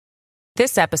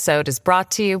This episode is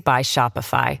brought to you by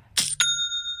Shopify.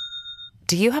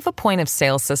 Do you have a point of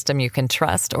sale system you can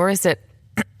trust, or is it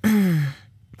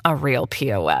a real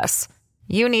POS?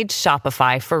 You need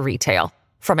Shopify for retail.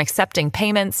 From accepting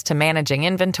payments to managing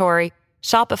inventory,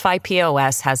 Shopify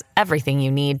POS has everything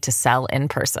you need to sell in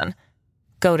person.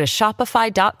 Go to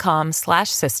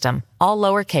shopify.com/system, all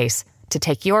lowercase, to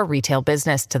take your retail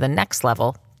business to the next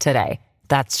level today.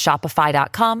 That's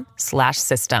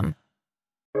shopify.com/system.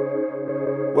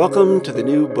 Welcome to the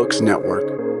New Books Network.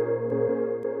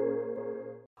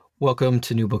 Welcome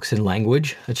to New Books in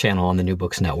Language, a channel on the New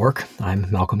Books Network. I'm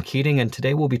Malcolm Keating, and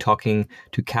today we'll be talking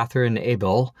to Katherine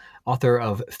Abel, author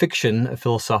of Fiction, a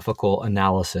Philosophical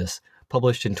Analysis,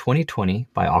 published in 2020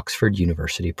 by Oxford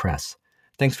University Press.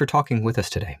 Thanks for talking with us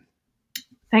today.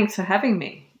 Thanks for having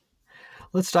me.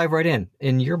 Let's dive right in.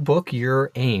 In your book,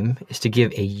 your aim is to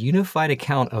give a unified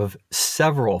account of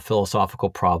several philosophical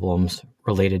problems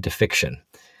related to fiction.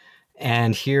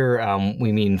 And here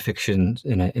we mean fiction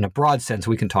in a broad sense.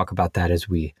 We can talk about that as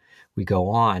we go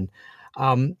on.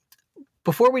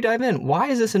 Before we dive in, why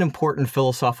is this an important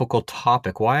philosophical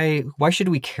topic? Why should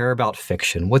we care about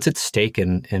fiction? What's at stake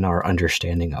in our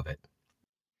understanding of it?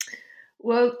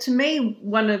 Well, to me,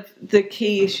 one of the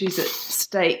key issues at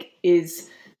stake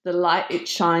is the light it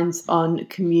shines on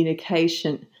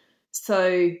communication.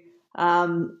 So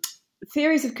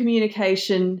theories of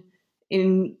communication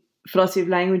in philosophy of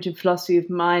language and philosophy of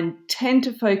mind tend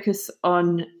to focus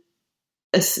on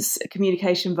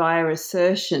communication via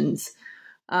assertions.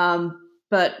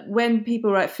 But when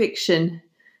people write fiction,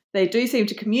 they do seem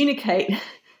to communicate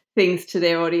things to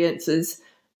their audiences,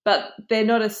 but they're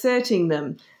not asserting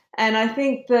them. And I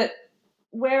think that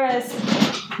whereas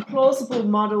plausible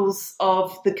models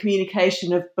of the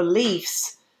communication of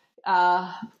beliefs,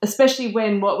 especially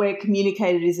when what we're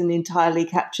communicated isn't entirely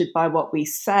captured by what we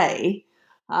say,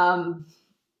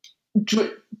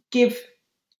 give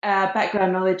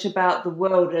background knowledge about the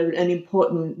world an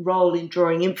important role in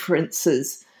drawing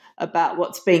inferences about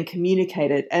what's being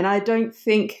communicated. And I don't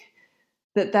think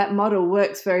that model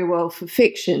works very well for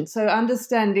fiction. So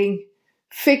understanding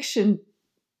fiction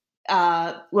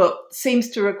seems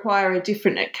to require a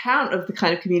different account of the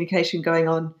kind of communication going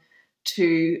on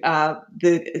to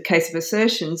the case of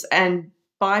assertions. And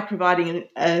by providing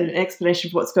an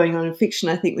explanation of what's going on in fiction,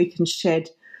 I think we can shed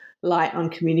light on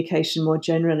communication more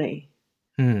generally.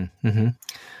 Mm-hmm.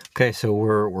 Okay, so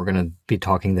we're going to be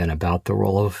talking then about the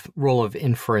role of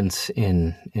inference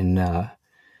in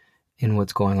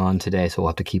what's going on today. So we'll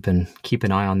have to keep an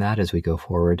eye on that as we go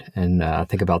forward and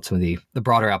think about some of the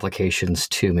broader applications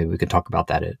too. Maybe we can talk about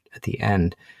that at the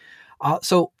end.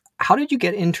 So how did you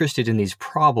get interested in these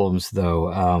problems, though?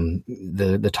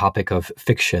 The topic of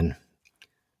fiction.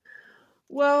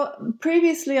 Well,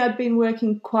 previously I'd been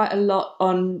working quite a lot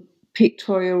on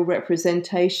pictorial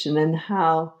representation and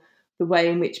how the way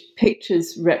in which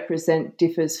pictures represent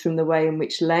differs from the way in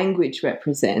which language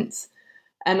represents.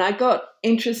 And I got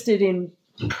interested in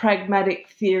pragmatic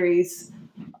theories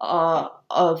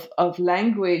of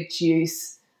language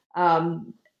use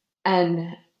and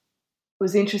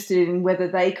was interested in whether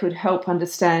they could help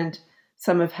understand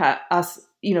some of how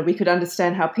we could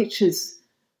understand how pictures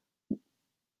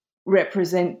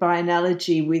represent by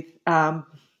analogy with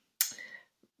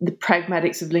the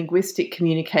pragmatics of linguistic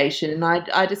communication. And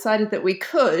I decided that we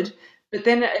could, but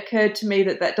then it occurred to me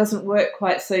that doesn't work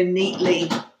quite so neatly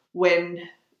when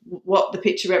what the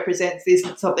picture represents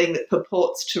isn't something that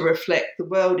purports to reflect the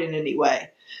world in any way.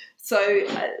 So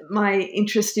my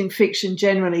interest in fiction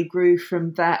generally grew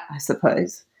from that, I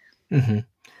suppose. Mm-hmm.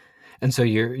 And so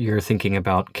you're thinking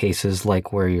about cases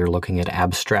like where you're looking at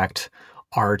abstract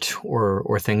art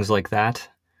or things like that?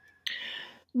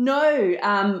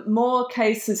 No, more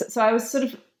cases. So I was sort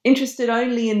of interested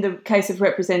only in the case of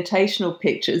representational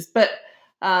pictures. But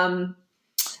so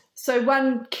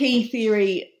one key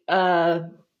theory,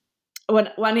 one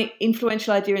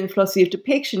influential idea in the philosophy of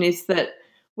depiction is that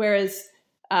whereas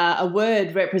a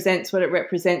word represents what it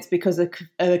represents because of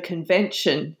a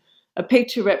convention, a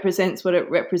picture represents what it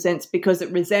represents because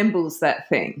it resembles that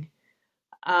thing.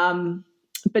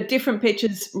 But different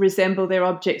pictures resemble their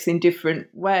objects in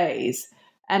different ways.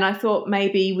 And I thought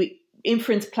maybe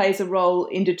inference plays a role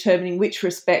in determining which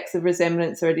respects of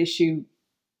resemblance are at issue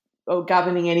or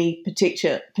governing any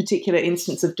particular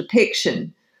instance of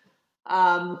depiction.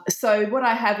 So what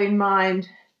I have in mind,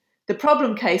 the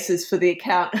problem cases for the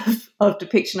account of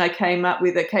depiction I came up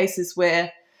with are cases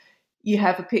where you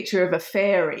have a picture of a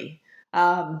fairy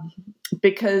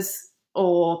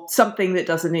or something that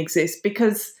doesn't exist,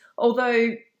 because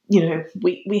although,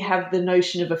 we have the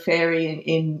notion of a fairy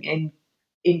in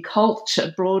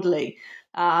culture broadly,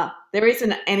 there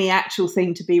isn't any actual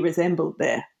thing to be resembled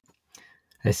there.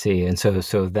 I see. And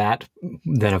so that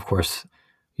then, of course,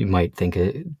 you might think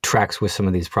it tracks with some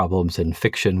of these problems in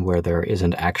fiction where there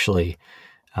isn't actually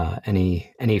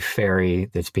any fairy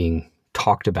that's being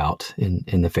talked about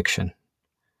in the fiction.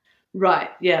 Right,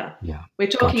 yeah. Yeah. We're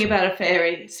talking about a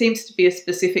fairy. It seems to be a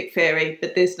specific fairy,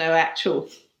 but there's no actual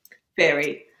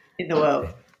fairy in the world.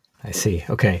 I see.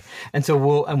 Okay. And so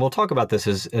we'll talk about this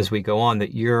as we go on,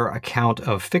 that your account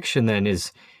of fiction then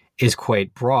is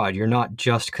quite broad. You're not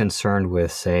just concerned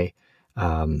with, say,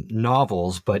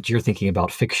 novels, but you're thinking about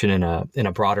fiction in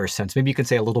a broader sense. Maybe you could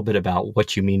say a little bit about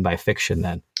what you mean by fiction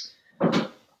then.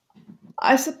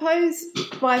 I suppose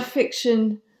by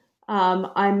fiction,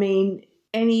 I mean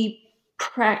any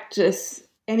practice,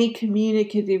 any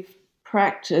communicative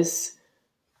practice,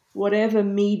 whatever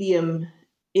medium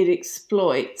it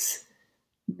exploits,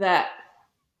 that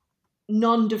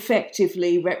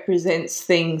non-defectively represents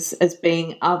things as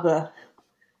being other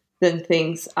than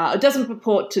things are. It doesn't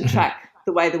purport to track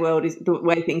the way the world is, the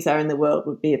way things are in the world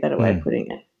would be a better way of putting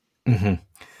it. Mm-hmm.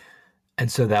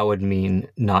 And so that would mean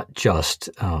not just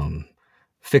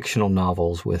fictional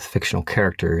novels with fictional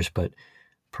characters, but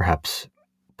perhaps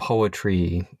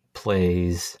poetry,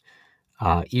 plays,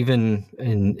 even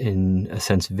in a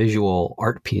sense, visual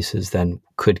art pieces then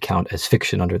could count as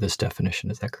fiction under this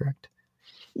definition. Is that correct?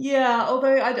 Yeah,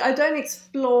 although I don't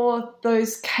explore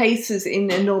those cases in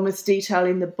enormous detail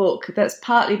in the book. That's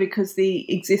partly because the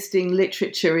existing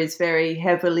literature is very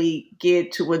heavily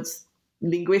geared towards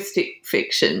linguistic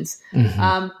fictions.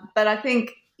 Mm-hmm. But I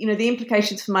think, the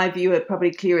implications for my view are probably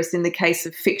clearest in the case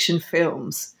of fiction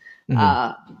films,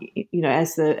 Mm-hmm.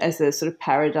 as the sort of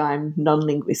paradigm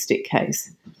non-linguistic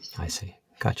case. I see.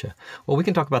 Gotcha. Well, we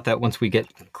can talk about that once we get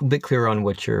a bit clearer on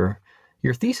what your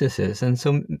thesis is. And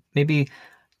so maybe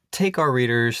take our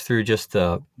readers through just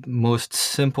the most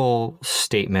simple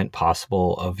statement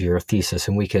possible of your thesis,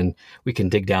 and we can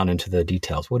dig down into the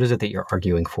details. What is it that you're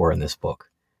arguing for in this book?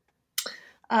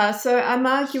 So I'm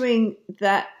arguing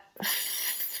that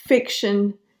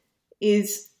fiction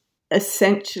is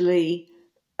essentially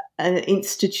an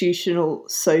institutional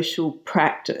social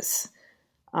practice,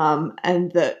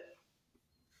 and that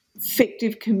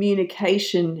fictive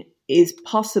communication is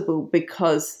possible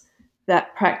because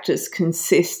that practice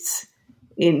consists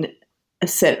in a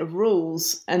set of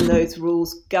rules, and those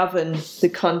rules govern the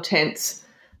contents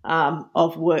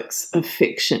of works of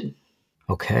fiction.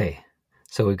 Okay.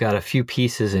 So we've got a few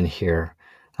pieces in here.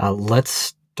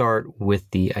 Let's start with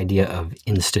the idea of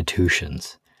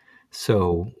institutions.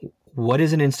 So what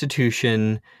is an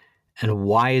institution, and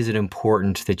why is it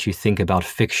important that you think about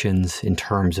fictions in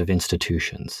terms of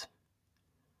institutions?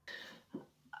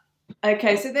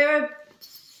 Okay, so there are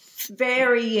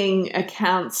varying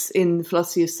accounts in the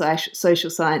philosophy of social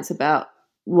science about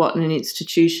what an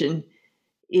institution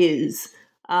is.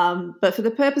 But for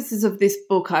the purposes of this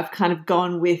book, I've kind of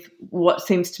gone with what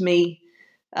seems to me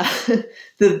a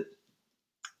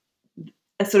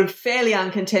sort of fairly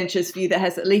uncontentious view that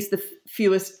has at least the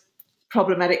fewest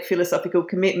problematic philosophical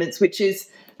commitments, which is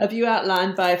a view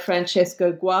outlined by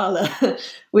Francesco Guala,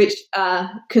 which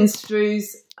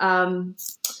construes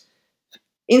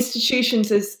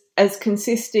institutions as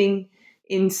consisting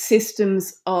in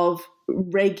systems of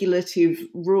regulative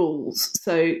rules,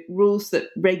 so rules that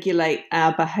regulate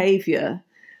our behaviour.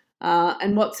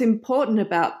 And what's important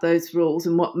about those rules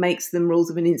and what makes them rules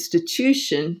of an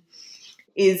institution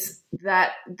is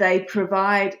that they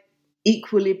provide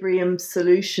equilibrium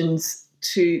solutions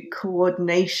to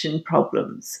coordination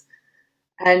problems.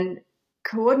 And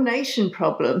coordination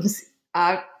problems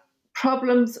are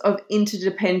problems of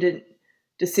interdependent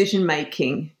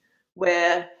decision-making,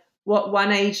 where what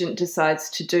one agent decides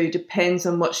to do depends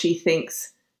on what she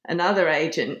thinks another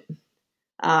agent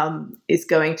is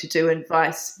going to do, and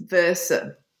vice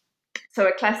versa. So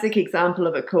a classic example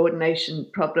of a coordination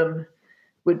problem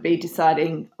would be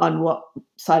deciding on what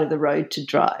side of the road to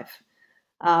drive.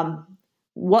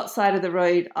 What side of the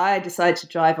road I decide to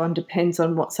drive on depends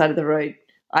on what side of the road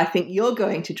I think you're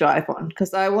going to drive on,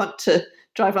 because I want to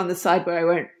drive on the side where I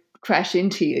won't crash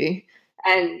into you.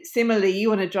 And similarly, you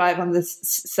want to drive on the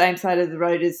same side of the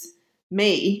road as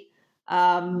me.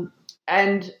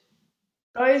 And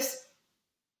those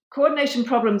coordination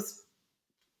problems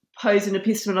pose an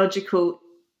epistemological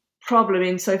problem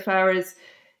insofar as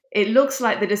it looks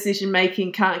like the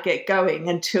decision-making can't get going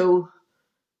until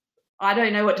I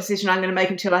don't know what decision I'm going to make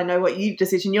until I know what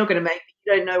decision you're going to make.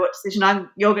 You don't know what decision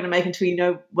you're going to make until you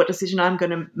know what decision I'm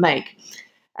going to make.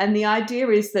 And the idea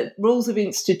is that rules of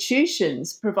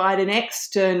institutions provide an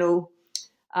external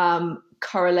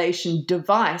correlation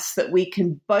device that we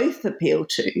can both appeal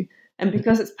to And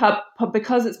because it's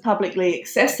publicly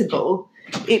accessible,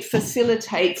 it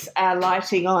facilitates our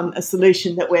lighting on a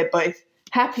solution that we're both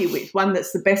happy with, one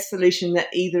that's the best solution that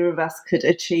either of us could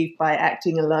achieve by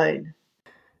acting alone.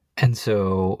 And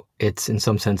so it's in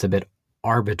some sense a bit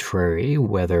arbitrary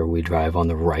whether we drive on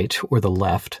the right or the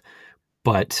left,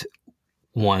 but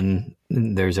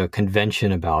there's a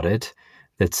convention about it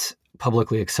that's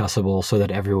publicly accessible so that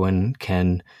everyone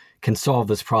can solve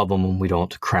this problem and we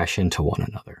don't crash into one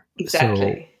another.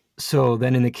 Exactly. So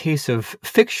then in the case of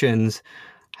fictions,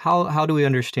 how do we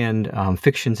understand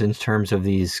fictions in terms of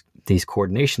these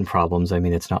coordination problems? I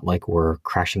mean, it's not like we're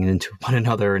crashing into one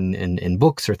another in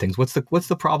books or things. What's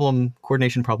the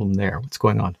coordination problem there? What's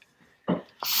going on?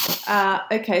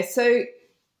 Okay, so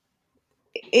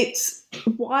it's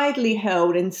widely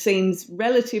held and seems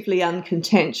relatively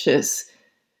uncontentious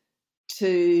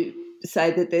to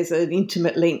say that there's an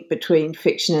intimate link between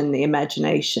fiction and the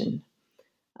imagination.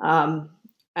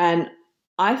 And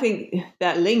I think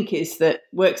that link is that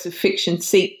works of fiction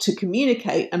seek to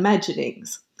communicate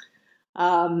imaginings.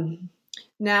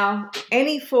 Now,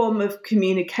 any form of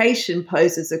communication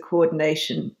poses a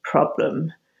coordination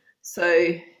problem.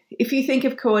 So if you think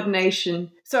of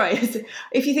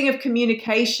if you think of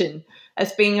communication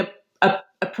as being a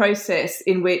process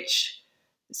in which,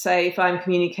 say, if I'm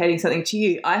communicating something to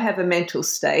you, I have a mental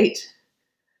state.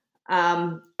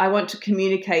 I want to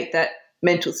communicate that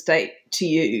mental state to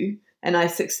you, and I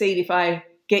succeed if I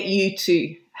get you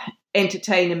to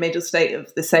entertain a mental state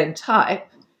of the same type.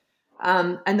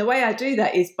 And the way I do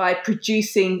that is by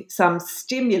producing some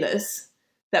stimulus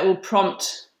that will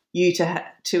prompt you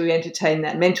to entertain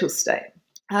that mental state.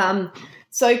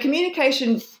 So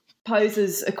communication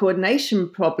poses a coordination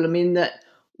problem in that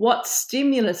what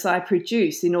stimulus I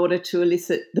produce in order to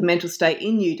elicit the mental state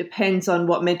in you depends on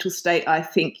what mental state I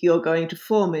think you're going to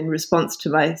form in response to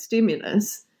my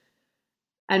stimulus.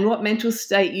 And what mental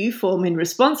state you form in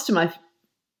response to my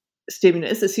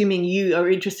stimulus, assuming you are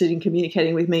interested in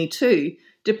communicating with me too,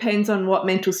 depends on what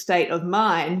mental state of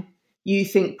mine you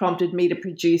think prompted me to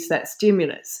produce that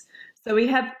stimulus. So we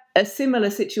have a similar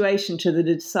situation to the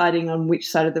deciding on which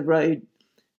side of the road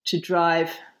to drive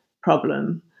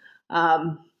problem.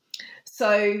 I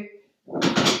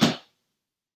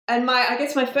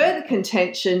guess my further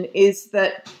contention is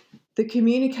that the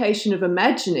communication of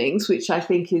imaginings, which I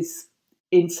think is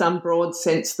in some broad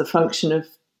sense the function of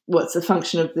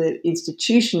the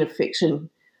institution of fiction,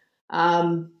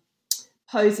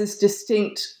 poses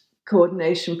distinct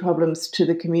coordination problems to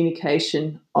the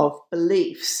communication of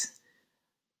beliefs,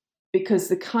 because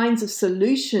the kinds of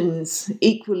solutions,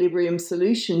 equilibrium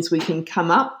solutions we can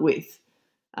come up with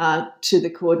to the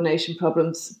coordination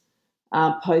problems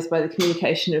posed by the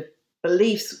communication of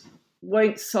beliefs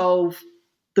won't solve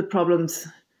the problems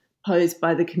posed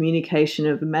by the communication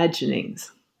of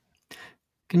imaginings.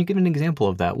 Can you give an example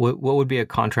of that? What would be a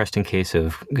contrasting case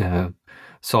of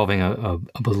solving a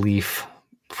belief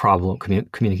problem,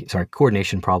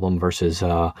 coordination problem versus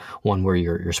one where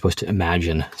you're supposed to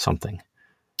imagine something?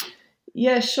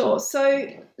 Yeah, sure. So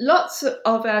lots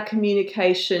of our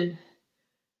communication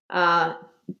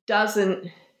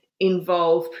doesn't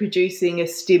involve producing a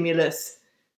stimulus,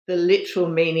 the literal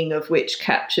meaning of which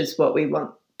captures what we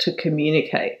want to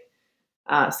communicate.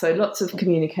 So lots of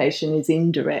communication is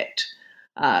indirect.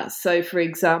 So, for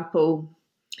example,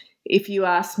 if you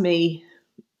ask me,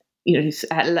 late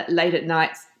at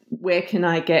night, where can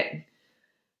I get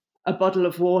a bottle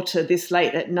of water this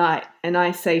late at night? And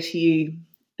I say to you,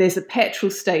 there's a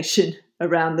petrol station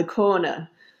around the corner.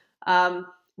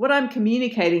 What I'm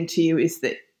communicating to you is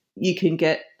that you can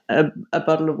get a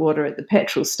bottle of water at the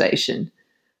petrol station.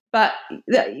 But,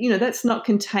 that's not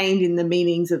contained in the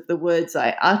meanings of the words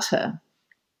I utter.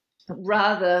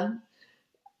 Rather,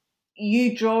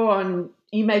 you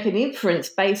make an inference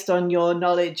based on your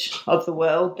knowledge of the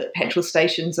world that petrol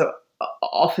stations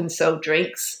often sell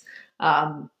drinks,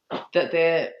 that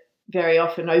they're very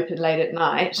often open late at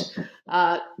night,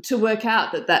 to work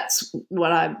out that that's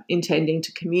what I'm intending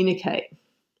to communicate.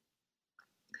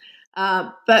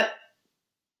 And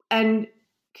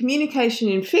communication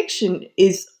in fiction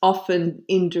is often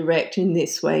indirect in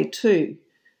this way too.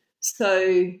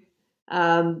 So,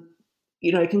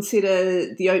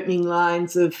 consider the opening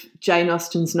lines of Jane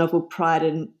Austen's novel Pride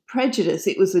and Prejudice.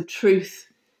 It was a truth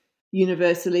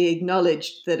universally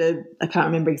acknowledged that I can't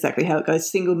remember exactly how it goes,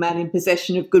 single man in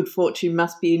possession of good fortune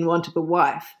must be in want of a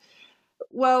wife.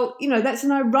 Well, that's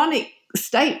an ironic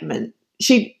statement.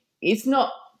 It's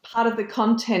not part of the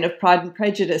content of Pride and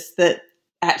Prejudice that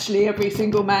actually every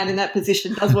single man in that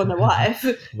position does want a wife.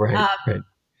 Right.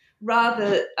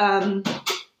 Rather,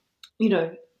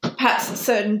 perhaps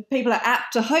certain people are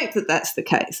apt to hope that that's the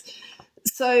case.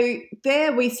 So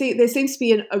there we see there seems to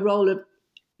be a role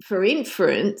for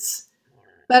inference,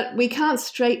 but we can't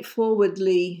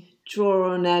straightforwardly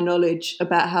draw on our knowledge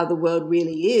about how the world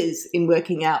really is in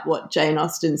working out what Jane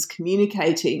Austen's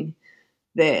communicating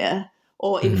there,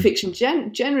 or in fiction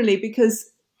generally, because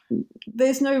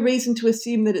there's no reason to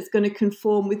assume that it's going to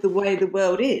conform with the way the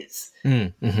world is.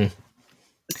 Mm-hmm.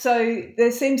 So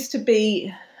there seems to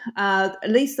be at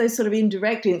least those sort of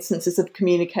indirect instances of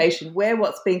communication where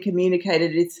what's being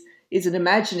communicated is an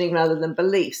imagining rather than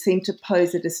belief seem to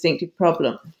pose a distinctive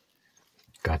problem.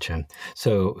 Gotcha.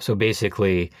 So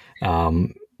basically,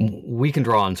 we can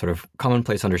draw on sort of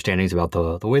commonplace understandings about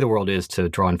the way the world is to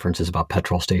draw inferences about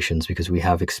petrol stations because we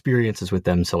have experiences with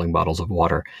them selling bottles of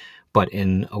water. But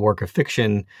in a work of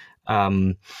fiction,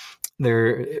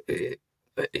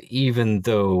 even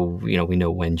though we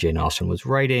know when Jane Austen was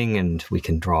writing, and we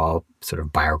can draw sort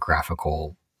of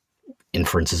biographical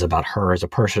inferences about her as a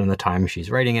person in the time she's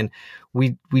writing in,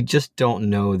 we just don't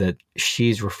know that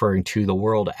she's referring to the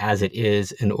world as it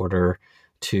is in order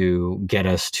to get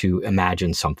us to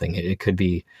imagine something. It could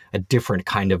be a different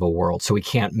kind of a world, so we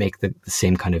can't make the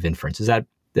same kind of inference. Is that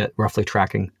roughly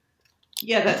tracking?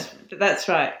 Yeah, that's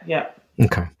right. Yeah.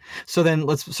 Okay. So then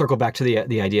let's circle back to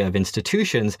the idea of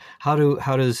institutions. How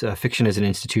does fiction as an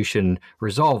institution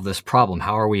resolve this problem?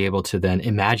 How are we able to then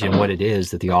imagine what it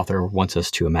is that the author wants us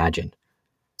to imagine?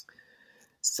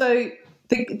 So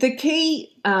the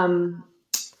key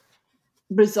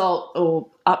result or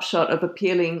upshot of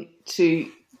appealing to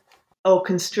or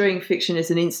construing fiction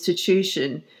as an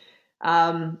institution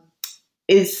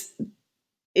is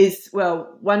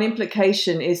one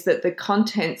implication is that the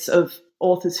contents of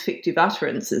authors' fictive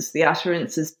utterances, the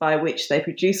utterances by which they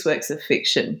produce works of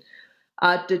fiction,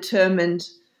 are determined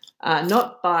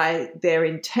not by their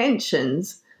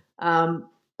intentions,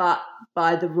 but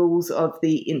by the rules of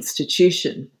the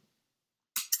institution.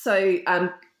 So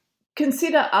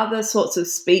consider other sorts of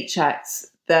speech acts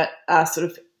that are sort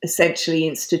of essentially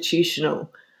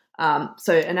institutional.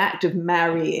 So an act of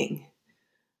marrying.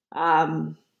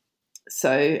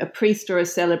 So a priest or a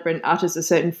celebrant utters a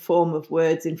certain form of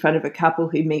words in front of a couple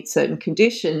who meet certain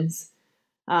conditions,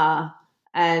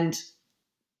 and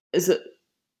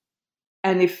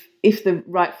if the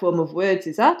right form of words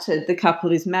is uttered, the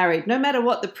couple is married, no matter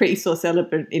what the priest or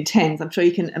celebrant intends. I'm sure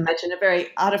you can imagine a very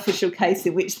artificial case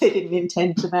in which they didn't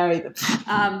intend to marry them.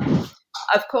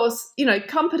 Of course,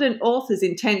 competent authors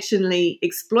intentionally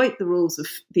exploit the rules of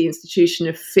the institution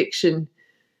of fiction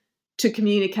to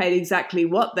communicate exactly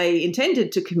what they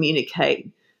intended to communicate,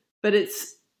 but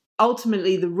it's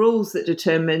ultimately the rules that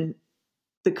determine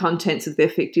the contents of their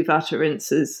fictive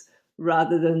utterances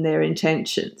rather than their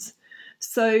intentions.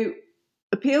 So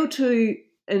appeal to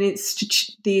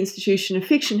the institution of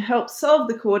fiction helps solve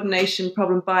the coordination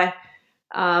problem by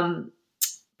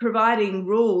providing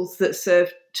rules that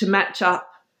serve to match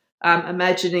up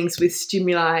imaginings with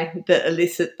stimuli that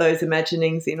elicit those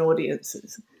imaginings in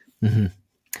audiences. Mm-hmm.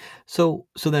 So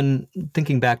then,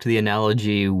 thinking back to the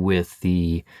analogy with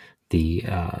the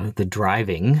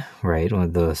driving, right,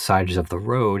 on the sides of the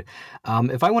road,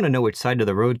 if I want to know which side of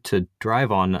the road to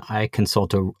drive on, I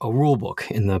consult a rule book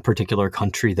in the particular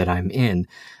country that I'm in.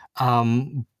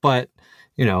 But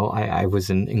I was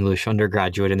an English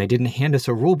undergraduate, and they didn't hand us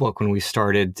a rule book when we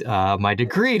started my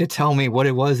degree to tell me what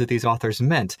it was that these authors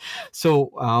meant.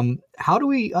 So how do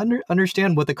we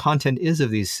understand what the content is of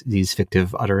these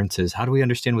fictive utterances? How do we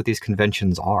understand what these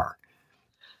conventions are?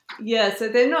 Yeah, so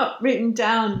they're not written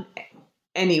down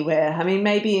anywhere. I mean,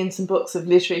 maybe in some books of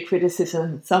literary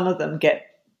criticism, some of them get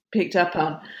picked up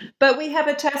on. But we have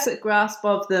a tacit grasp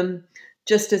of them,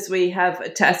 just as we have a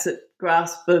tacit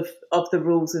grasp of the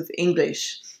rules of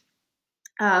English.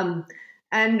 And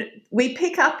we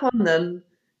pick up on them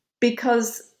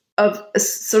because of a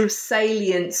sort of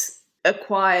salience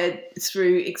acquired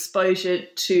through exposure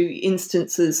to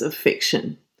instances of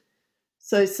fiction.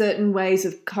 So certain ways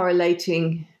of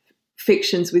correlating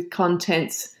fictions with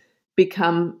contents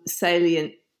become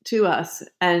salient to us,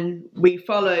 and we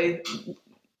follow,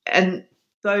 and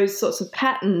those sorts of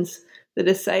patterns that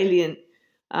are salient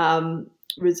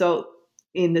result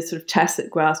in the sort of tacit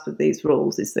grasp of these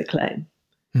rules, is the claim.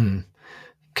 Can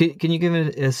you give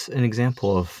us an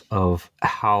example of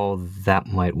how that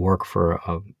might work for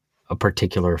a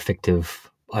particular fictive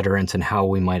utterance, and how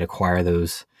we might acquire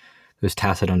those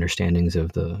tacit understandings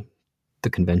of the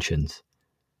conventions?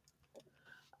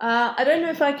 I don't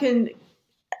know if I can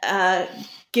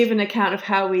give an account of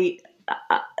how we...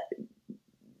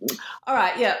 all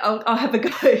right, yeah, I'll have a go.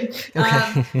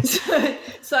 Okay.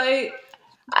 So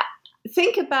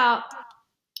think about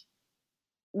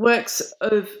works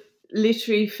of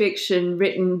literary fiction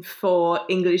written for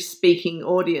English-speaking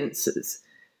audiences.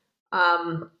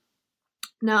 Now,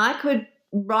 I could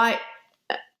write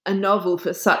a novel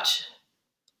for such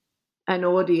an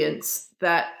audience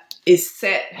that is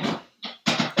set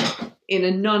in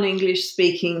a non-English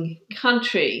speaking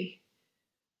country,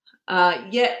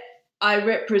 yet I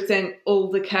represent all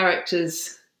the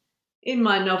characters in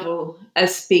my novel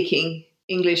as speaking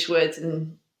English words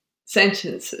and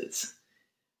sentences.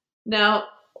 Now,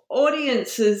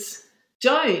 audiences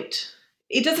don't.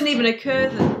 It doesn't even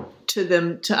occur to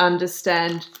them to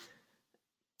understand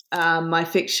my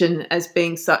fiction as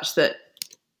being such that,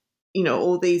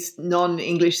 all these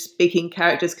non-English speaking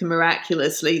characters can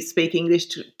miraculously speak English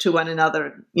to one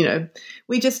another.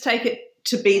 We just take it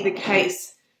to be the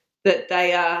case that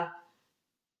the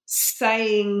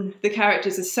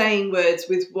characters are saying words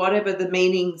with whatever the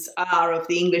meanings are of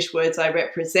the English words I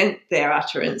represent their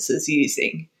utterances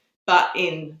using, but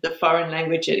in the foreign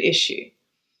language at issue.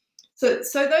 So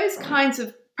those kinds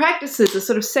of practices are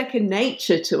sort of second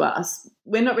nature to us.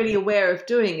 We're not really aware of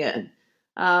doing it.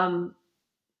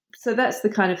 So that's the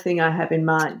kind of thing I have in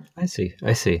mind. I see.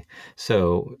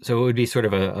 So it would be sort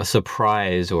of a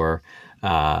surprise or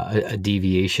a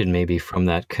deviation maybe from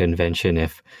that convention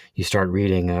if you start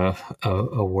reading a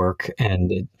work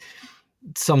and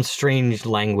some strange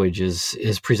language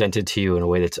is presented to you in a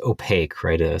way that's opaque,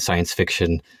 right? A science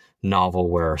fiction novel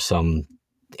where some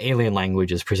alien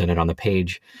language is presented on the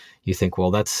page. You think,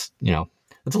 well, that's a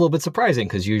little bit surprising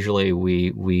because usually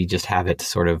we just have it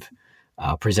sort of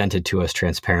presented to us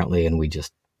transparently, and we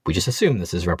just assume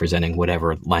this is representing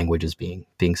whatever language is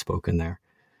being spoken there.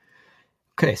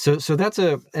 Okay, so that's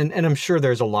and I'm sure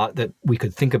there's a lot that we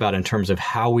could think about in terms of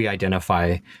how we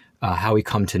identify, how we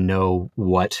come to know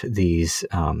what these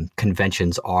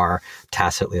conventions are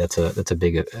tacitly. That's a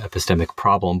big epistemic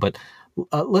problem. But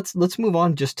let's move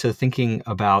on just to thinking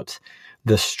about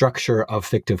the structure of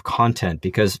fictive content,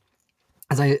 because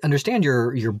as I understand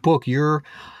your book, you're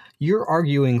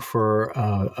arguing for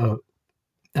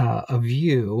a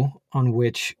view on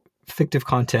which fictive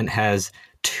content has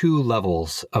two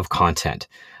levels of content.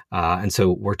 And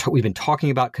so we've been talking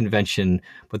about convention,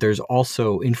 but there's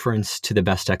also inference to the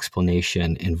best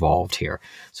explanation involved here.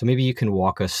 So maybe you can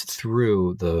walk us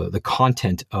through the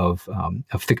content of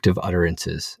fictive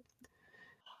utterances.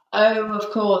 Oh, of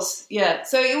course. Yeah.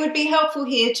 So it would be helpful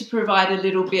here to provide a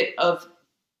little bit of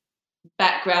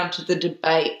background to the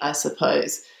debate, I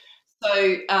suppose.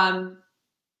 So a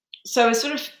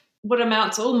sort of what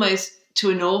amounts almost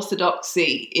to an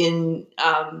orthodoxy in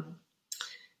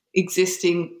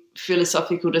existing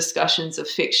philosophical discussions of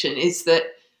fiction is that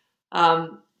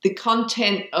the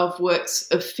content of works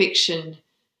of fiction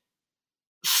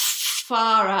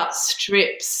far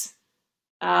outstrips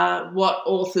what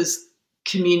authors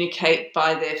communicate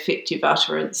by their fictive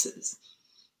utterances.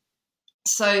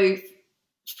 So,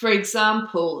 for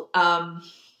example,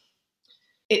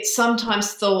 it's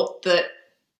sometimes thought that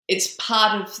it's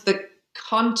part of the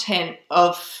content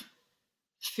of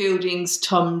Fielding's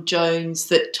Tom Jones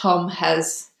that Tom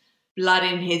has blood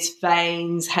in his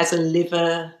veins, has a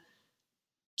liver,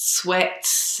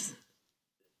 sweats,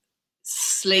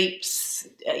 sleeps,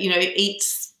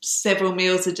 eats several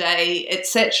meals a day,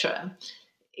 etc.,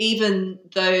 even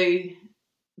though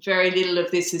very little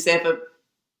of this is ever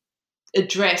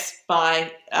addressed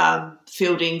by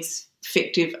Fielding's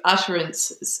fictive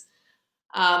utterances.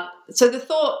 So the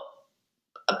thought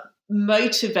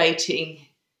motivating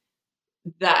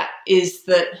that is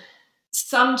that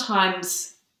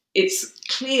sometimes it's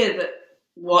clear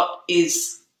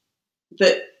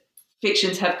that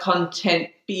fictions have content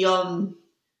beyond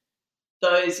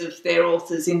those of their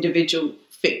author's individual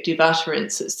fictive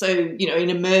utterances. So, in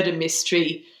a murder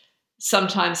mystery,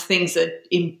 sometimes things are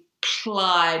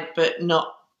implied but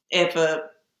not ever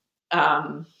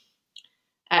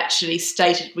actually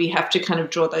stated. We have to kind of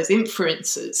draw those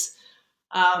inferences.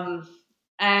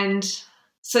 And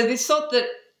so this thought that,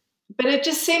 but it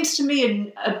just seems to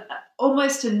me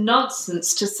almost a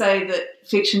nonsense to say that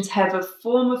fictions have a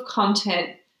form of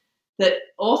content that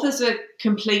authors are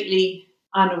completely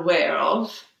unaware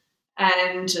of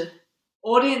and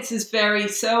audiences very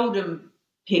seldom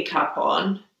pick up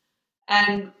on.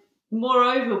 And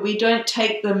moreover, we don't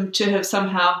take them to have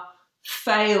somehow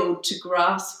failed to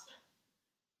grasp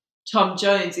Tom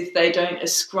Jones if they don't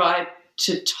ascribe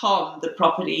to Tom the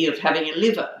property of having a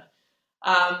liver.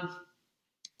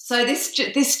 So this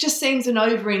just seems an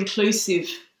over-inclusive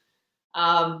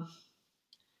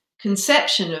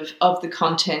conception of the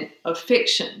content of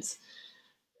fictions.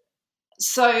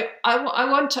 So I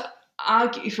want to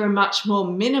argue for a much more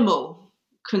minimal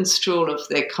construal of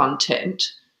their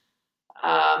content,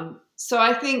 So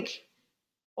I think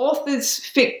authors'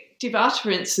 fictive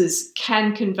utterances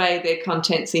can convey their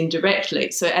contents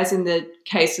indirectly. So, as in the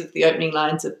case of the opening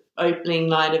line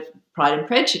of Pride and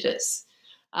Prejudice.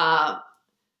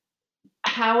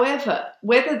 However,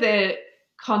 whether their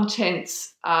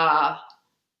contents are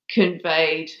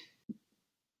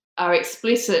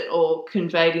explicit or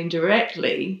conveyed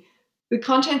indirectly, the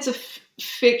contents of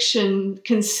fiction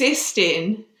consist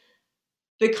in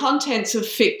the contents of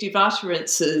fictive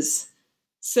utterances,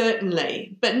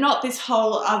 certainly, but not this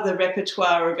whole other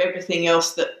repertoire of everything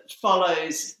else that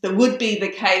follows, that would be the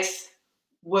case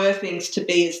were things to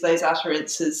be as those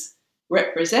utterances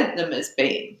represent them as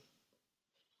being,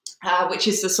 which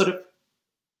is the sort of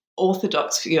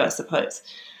orthodox view, I suppose.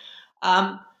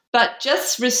 But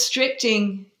just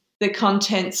restricting the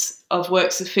contents of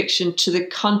works of fiction to the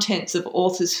contents of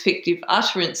authors' fictive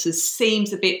utterances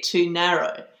seems a bit too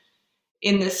narrow,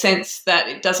 in the sense that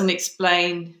it doesn't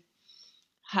explain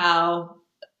how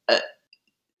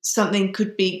something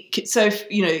could be. So,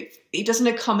 it doesn't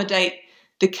accommodate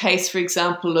the case, for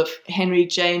example, of Henry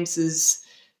James's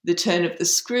The Turn of the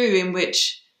Screw, in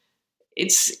which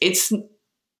it's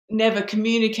never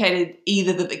communicated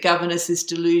either that the governess is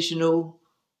delusional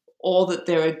or that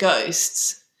there are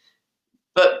ghosts,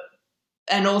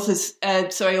 and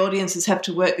audiences have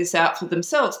to work this out for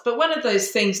themselves. But one of those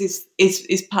things is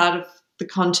part of the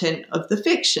content of the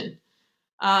fiction,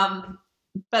 but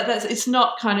it's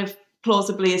not kind of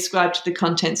plausibly ascribed to the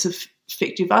contents of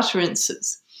fictive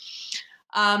utterances.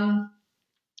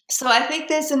 So I think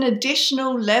there's an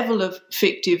additional level of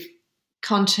fictive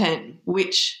content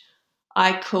which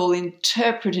I call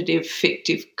interpretative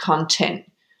fictive content,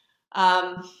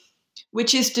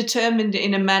 which is determined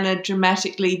in a manner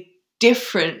dramatically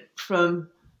different from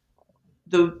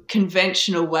the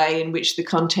conventional way in which the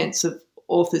contents of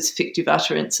authors' fictive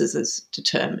utterances is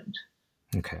determined.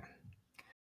 Okay.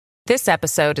 This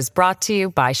episode is brought to you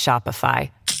by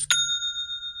Shopify.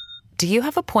 Do you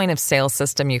have a point of sale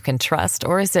system you can trust,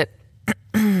 or is it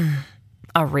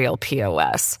a real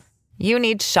POS? You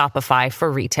need Shopify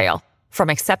for retail.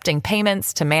 From accepting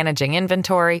payments to managing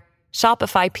inventory,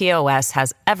 Shopify POS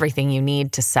has everything you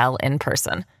need to sell in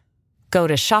person. Go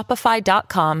to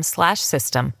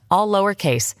shopify.com/system, all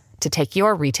lowercase, to take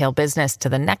your retail business to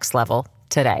the next level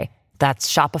today.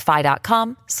 That's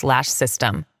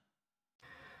shopify.com/system.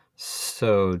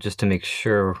 So just to make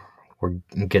sure we're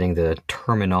getting the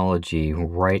terminology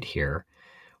right here,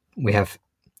 we have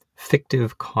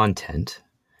fictive content,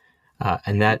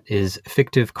 and that is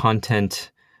fictive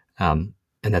content, and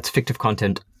that's fictive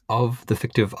content of the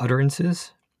fictive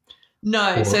utterances?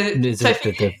 No. Or is it that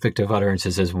the fictive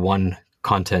utterances is one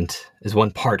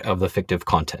part of the fictive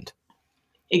content?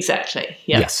 Exactly.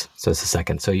 Yep. Yes. So it's the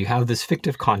second. So you have this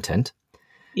fictive content.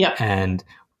 Yeah. And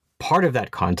part of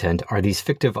that content are these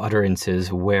fictive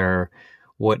utterances where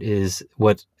what is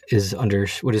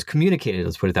communicated,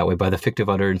 let's put it that way, by the fictive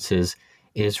utterances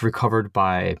is recovered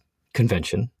by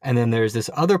convention. And then there's this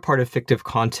other part of fictive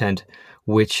content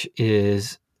which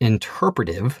is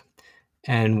interpretive,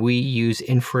 and we use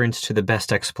inference to the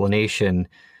best explanation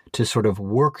to sort of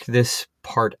work this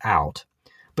part out.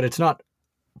 But it's not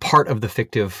part of the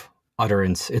fictive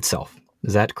utterance itself.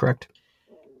 Is that correct?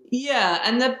 Yeah,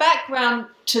 and the background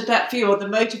to that view, or the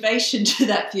motivation to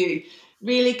that view,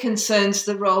 really concerns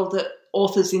the role that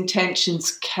authors'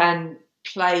 intentions can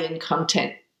play in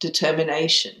content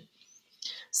determination.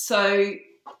 So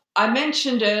I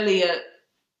mentioned earlier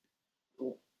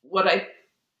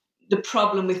the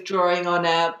problem with drawing on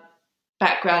our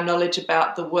background knowledge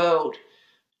about the world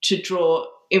to draw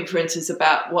inferences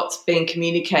about what's being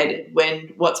communicated,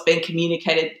 when what's being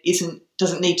communicated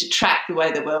doesn't need to track the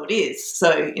way the world is.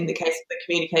 So in the case of the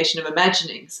communication of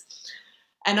imaginings.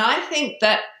 And I think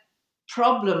that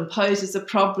problem poses a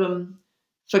problem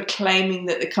for claiming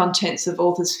that the contents of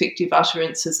authors' fictive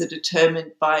utterances are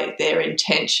determined by their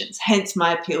intentions, hence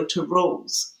my appeal to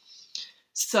rules.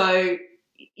 So,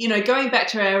 going back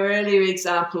to our earlier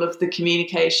example of the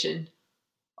communication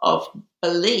of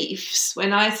beliefs,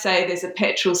 when I say there's a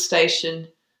petrol station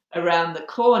around the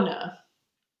corner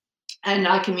and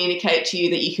I communicate to you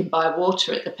that you can buy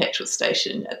water at the petrol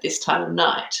station at this time of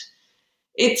night,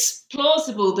 it's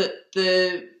plausible that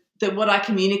what I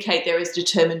communicate there is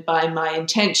determined by my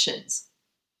intentions.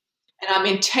 And I'm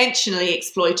intentionally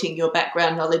exploiting your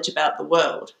background knowledge about the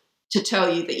world to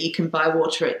tell you that you can buy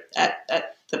water at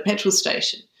the petrol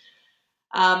station.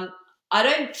 I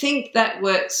don't think that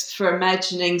works for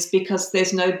imaginings because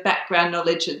there's no background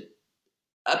knowledge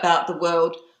about the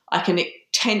world I can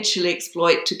intentionally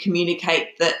exploit to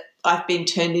communicate that I've been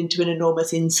turned into an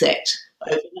enormous insect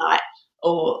overnight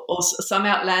or some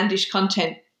outlandish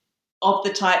content of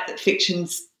the type that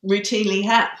fictions routinely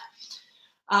have.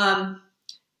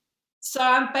 So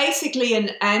I'm basically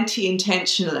an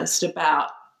anti-intentionalist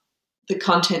about the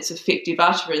contents of fictive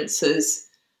utterances.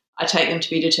 I take them to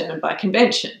be determined by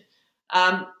convention.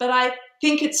 But I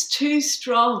think it's too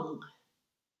strong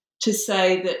to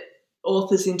say that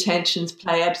authors' intentions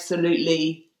play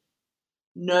absolutely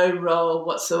no role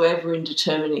whatsoever in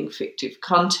determining fictive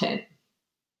content.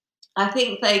 I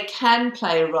think they can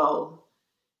play a role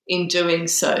in doing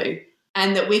so,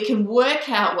 and that we can work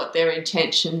out what their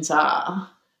intentions are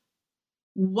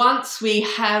once we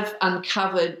have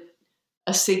uncovered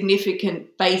a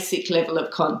significant basic level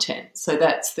of content. So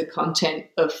that's the content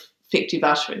of fictive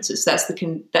utterances. That's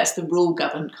the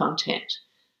rule-governed content.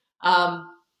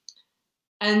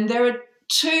 And there are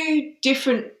two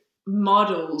different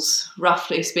models,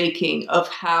 roughly speaking, of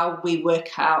how we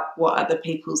work out what other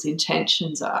people's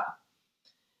intentions are.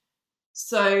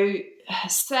 So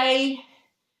say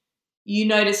you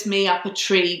notice me up a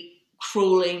tree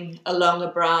crawling along a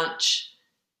branch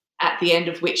at the end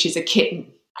of which is a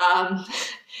kitten.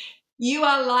 You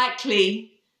are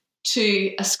likely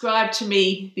to ascribe to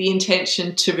me the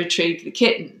intention to retrieve the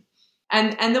kitten.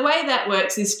 And the way that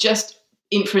works is just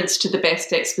inference to the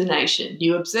best explanation.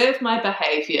 You observe my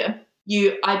behaviour,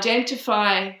 you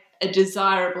identify a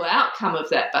desirable outcome of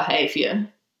that behaviour,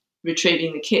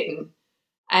 retrieving the kitten,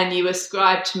 and you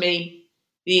ascribe to me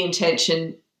the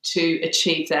intention to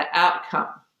achieve that outcome.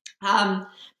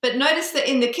 But notice that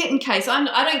in the kitten case, I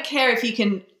don't care if you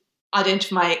can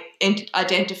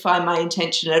identify my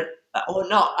intention or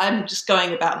not. I'm just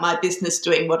going about my business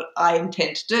doing what I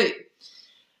intend to do.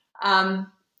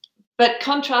 But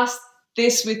contrast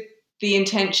this with the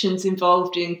intentions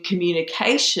involved in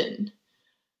communication.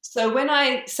 So when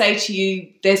I say to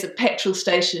you, there's a petrol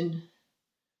station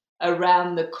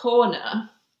around the corner,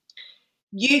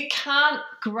 you can't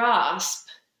grasp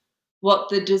what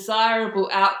the desirable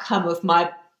outcome of my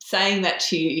saying that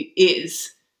to you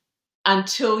is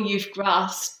until you've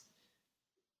grasped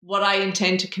what I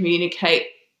intend to communicate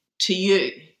to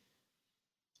you.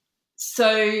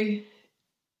 So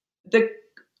the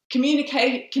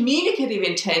communicative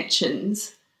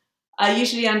intentions are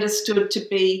usually understood to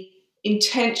be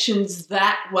intentions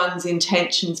that one's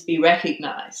intentions be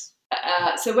recognised.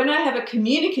 So when I have a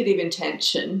communicative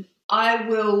intention, I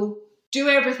will do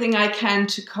everything I can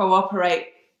to cooperate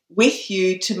with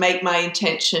you to make my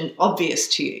intention obvious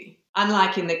to you,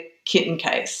 unlike in the kitten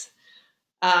case.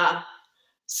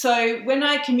 So when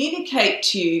I communicate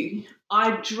to you,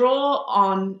 I draw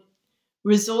on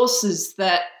resources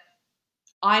that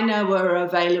I know are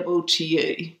available to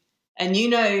you and you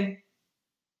know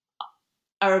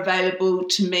are available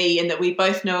to me and that we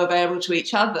both know are available to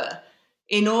each other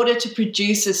in order to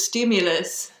produce a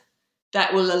stimulus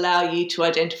that will allow you to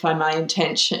identify my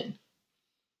intention.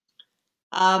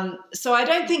 So I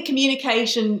don't think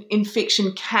communication in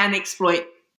fiction can exploit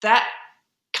that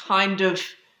kind of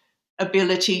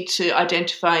ability to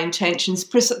identify intentions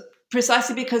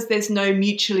precisely because there's no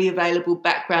mutually available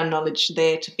background knowledge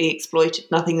there to be exploited,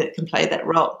 nothing that can play that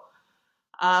role.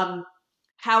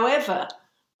 However,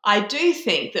 I do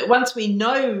think that once we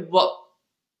know what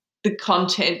the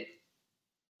content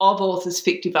of authors'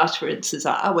 fictive utterances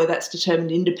are, where that's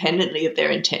determined independently of their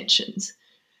intentions,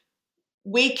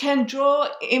 we can draw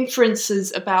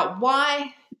inferences about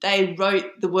why they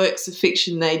wrote the works of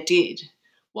fiction they did.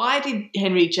 Why did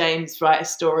Henry James write a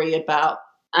story about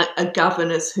a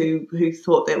governess who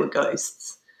thought there were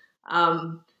ghosts?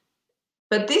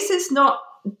 But this is not.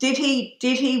 Did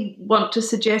he want to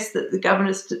suggest that the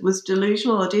governess was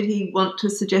delusional, or did he want to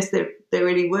suggest there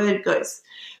really were ghosts?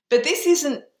 But this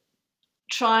isn't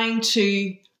trying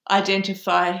to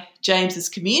identify James's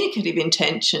communicative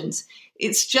intentions.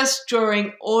 It's just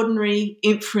drawing ordinary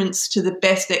inference to the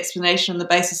best explanation on the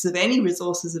basis of any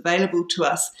resources available to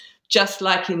us, just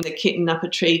like in the kitten up a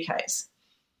tree case.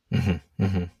 Mm-hmm,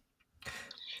 mm-hmm.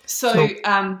 So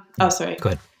sorry. Go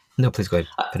ahead. No, please go ahead.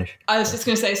 Finish. I was just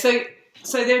going to say,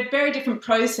 so there are very different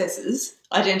processes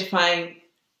identifying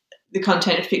the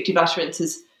content of fictive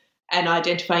utterances and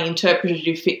identifying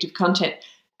interpretative fictive content.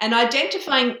 And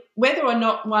identifying whether or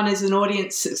not one as an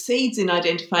audience succeeds in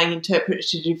identifying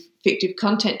interpretative fictive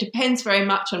content depends very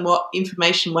much on what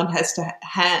information one has to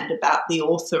hand about the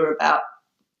author, about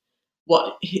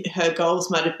what her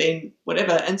goals might have been,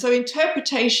 whatever. And so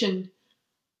interpretation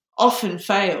often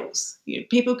fails.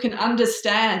 People can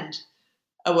understand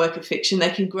a work of fiction,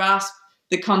 they can grasp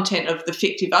the content of the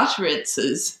fictive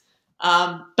utterances,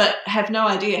 but have no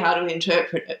idea how to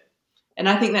interpret it. And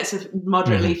I think that's a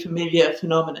moderately familiar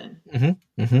phenomenon.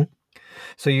 Mm-hmm, mm-hmm.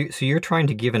 So you're trying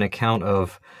to give an account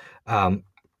of, and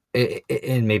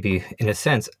maybe in a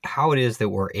sense, how it is that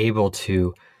we're able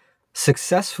to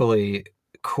successfully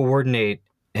coordinate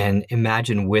and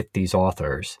imagine with these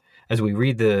authors as we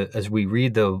read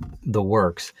the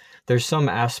works. There's some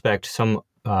aspect,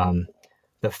 the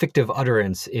fictive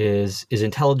utterance is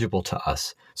intelligible to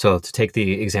us. So to take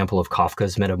the example of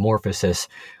Kafka's Metamorphosis,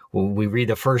 we read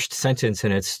the first sentence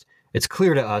and it's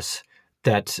clear to us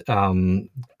that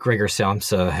Gregor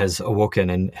Samsa has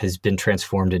awoken and has been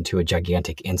transformed into a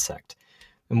gigantic insect.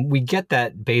 And we get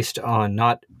that based on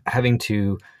not having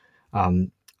to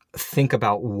think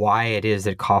about why it is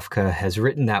that Kafka has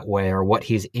written that way or what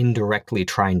he's indirectly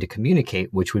trying to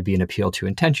communicate, which would be an appeal to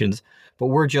intentions, but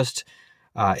we're just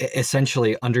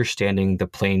essentially understanding the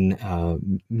plain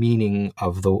meaning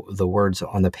of the words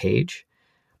on the page.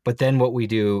 But then what we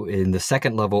do in the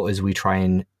second level is we try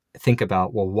and think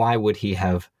about, well, why would he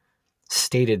have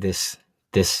stated this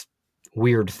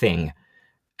weird thing?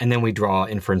 And then we draw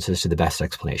inferences to the best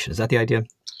explanation. Is that the idea?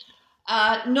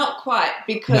 Not quite,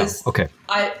 because no. Okay.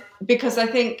 Because I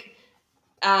think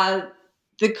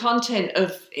the content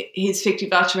of his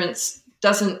fictive utterance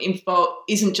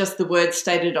isn't just the words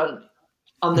stated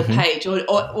on the page,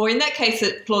 or in that case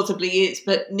it plausibly is,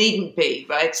 but needn't be,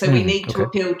 right? So we need to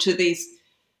appeal to these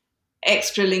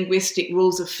extra linguistic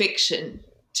rules of fiction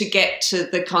to get to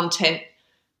the content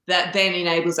that then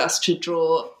enables us to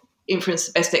draw inference,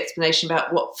 the best explanation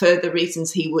about what further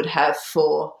reasons he would have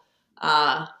for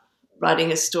writing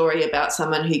a story about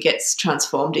someone who gets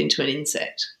transformed into an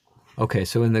insect. Okay,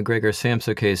 so in the Gregor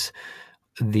Samsa case,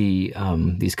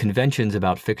 these conventions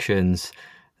about fictions,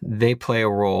 they play a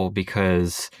role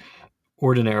because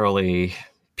ordinarily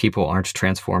people aren't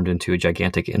transformed into a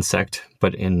gigantic insect,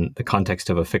 but in the context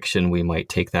of a fiction, we might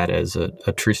take that as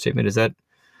a true statement. Is that?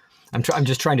 I'm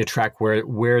just trying to track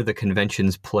where the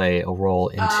conventions play a role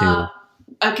into.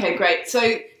 Okay, great.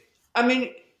 So, I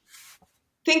mean,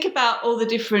 think about all the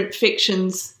different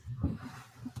fictions,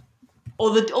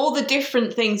 all the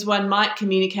different things one might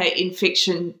communicate in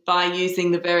fiction by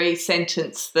using the very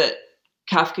sentence that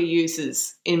Kafka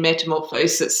uses in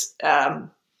Metamorphosis. In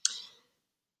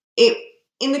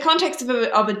the context of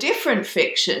a different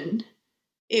fiction,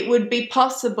 it would be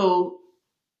possible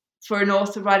for an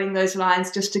author writing those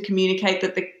lines just to communicate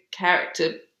that the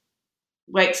character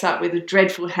wakes up with a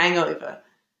dreadful hangover,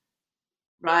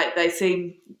 right?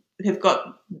 They've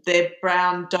got their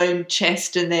brown domed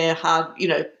chest and their hard,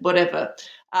 whatever.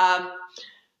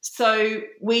 So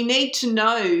we need to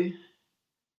know,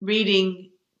 reading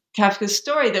Kafka's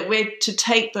story, that we're to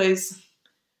take those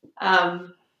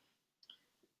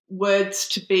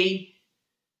words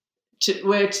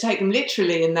we're to take them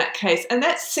literally in that case. And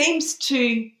that seems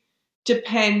to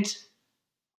depend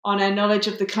on our knowledge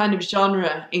of the kind of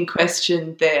genre in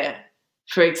question there,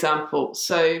 for example.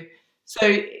 So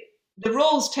the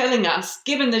rule's telling us,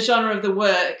 given the genre of the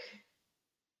work,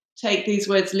 take these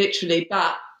words literally,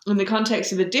 but in the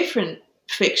context of a different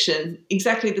fiction,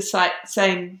 exactly the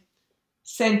same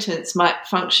sentence might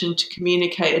function to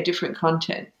communicate a different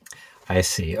content. I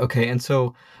see. Okay, and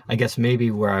so I guess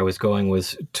maybe where I was going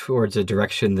was towards a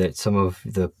direction that some of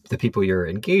the people you're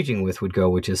engaging with would go,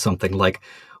 which is something like,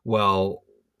 well,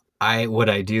 what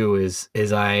I do is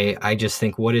I just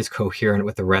think what is coherent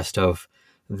with the rest of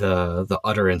the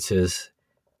utterances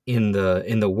in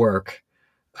the work,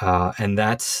 and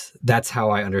that's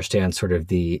how I understand sort of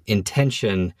the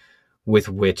intention with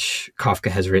which Kafka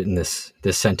has written this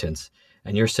sentence.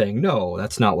 And you're saying, no,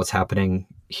 that's not what's happening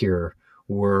here.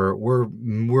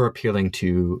 We're appealing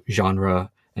to genre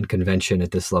and convention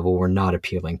at this level. We're not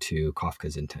appealing to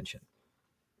Kafka's intention.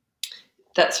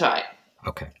 That's right.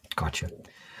 Okay, gotcha.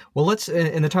 Well, let's,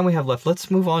 in the time we have left,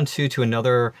 let's move on to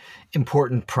another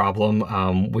important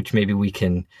problem, which maybe we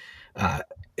can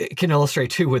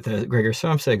illustrate too with the Gregor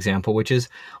Samsa example, which is,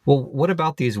 well, what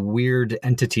about these weird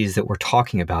entities that we're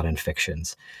talking about in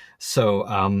fictions? So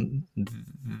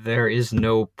there is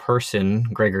no person,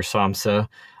 Gregor Samsa,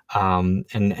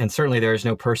 and certainly there is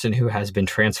no person who has been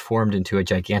transformed into a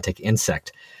gigantic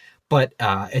insect. But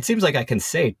it seems like I can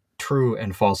say true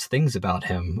and false things about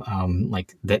him,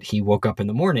 like that he woke up in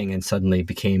the morning and suddenly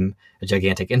became a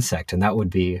gigantic insect, and that would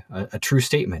be a true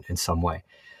statement in some way.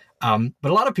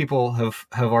 But a lot of people have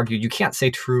argued you can't say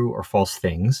true or false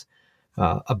things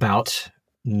about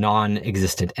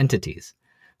non-existent entities.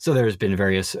 So there's been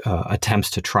various attempts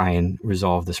to try and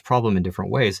resolve this problem in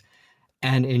different ways.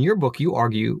 And in your book, you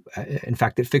argue, in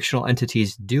fact, that fictional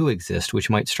entities do exist, which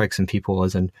might strike some people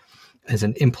as an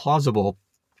implausible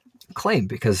claim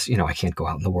because, I can't go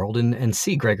out in the world and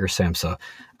see Gregor Samsa.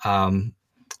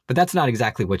 But that's not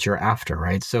exactly what you're after,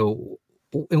 right? So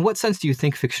in what sense do you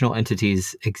think fictional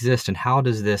entities exist, and how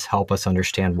does this help us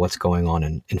understand what's going on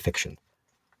in fiction?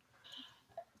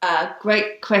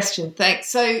 Great question. Thanks.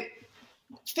 So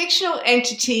fictional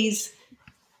entities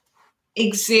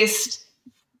exist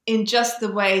in just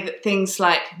the way that things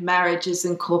like marriages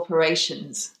and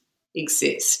corporations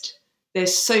exist. They're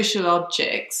social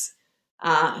objects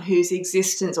whose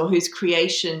existence or whose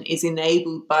creation is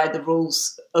enabled by the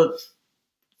rules of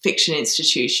fiction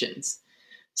institutions.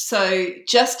 So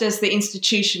just as the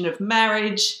institution of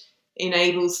marriage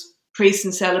enables priests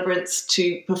and celebrants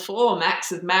to perform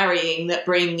acts of marrying that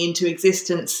bring into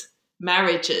existence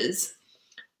marriages,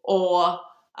 or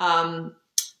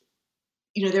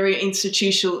there are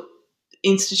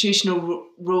institutional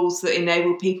rules that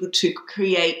enable people to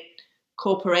create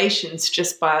corporations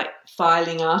just by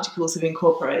filing articles of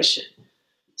incorporation.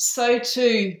 So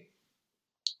too,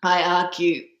 I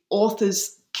argue,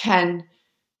 authors can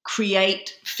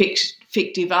create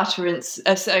fictive utterance,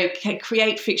 can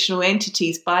create fictional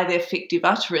entities by their fictive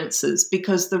utterances,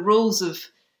 because the rules of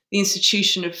the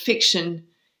institution of fiction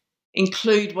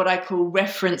include what I call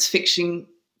reference fixing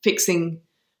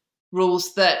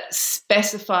rules that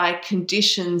specify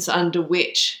conditions under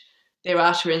which their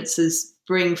utterances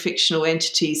bring fictional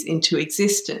entities into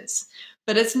existence.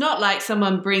 But it's not like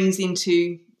someone brings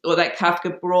into, or that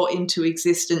Kafka brought into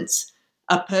existence,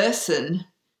 a person,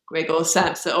 Gregor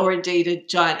Samsa, or indeed a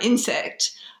giant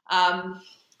insect.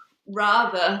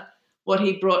 Rather, what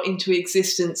he brought into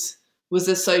existence was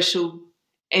a social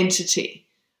entity.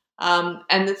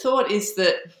 And the thought is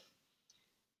that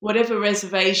whatever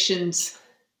reservations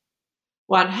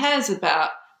one has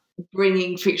about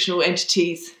bringing fictional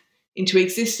entities into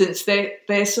existence, they're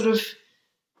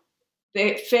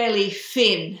fairly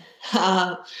thin,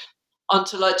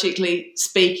 ontologically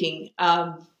speaking.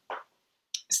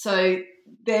 So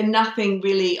they're nothing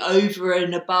really over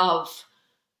and above.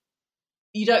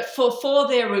 For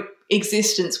their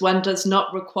existence, one does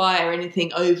not require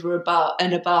anything over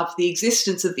and above the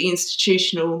existence of the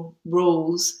institutional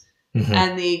rules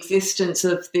and the existence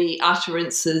of the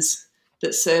utterances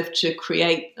that serve to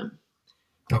create them.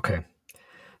 Okay.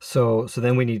 So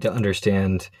then we need to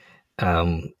understand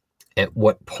at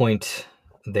what point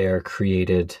they're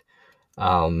created.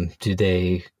 Do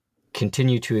they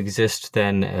continue to exist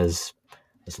then as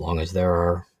long as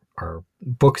there are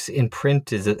books in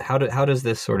print? Is it how does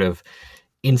this sort of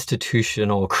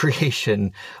institutional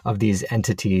creation of these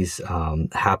entities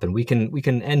happen? We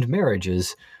can end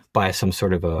marriages by some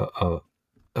sort of a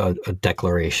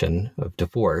declaration of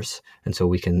divorce, and so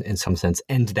we can, in some sense,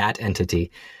 end that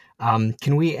entity.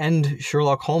 Can we end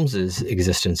Sherlock Holmes's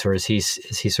existence, or is he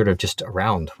sort of just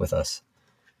around with us?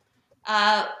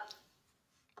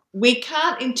 We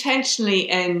can't intentionally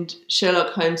end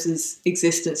Sherlock Holmes's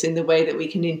existence in the way that we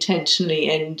can intentionally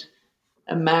end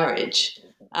a marriage.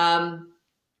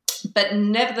 But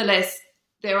nevertheless,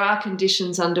 there are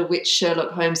conditions under which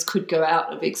Sherlock Holmes could go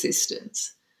out of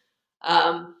existence.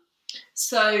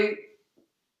 So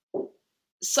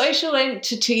social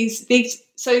entities,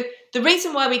 so the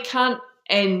reason why we can't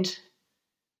end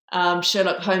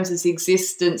Sherlock Holmes's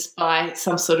existence by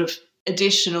some sort of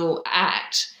additional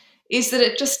act is that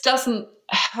it just doesn't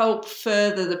help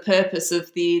further the purpose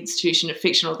of the institution of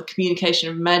fiction or the communication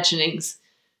of imaginings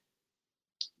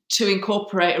to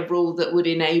incorporate a rule that would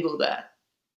enable that.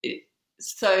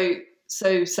 So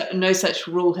no such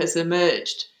rule has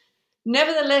emerged.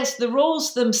 Nevertheless, the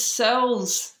rules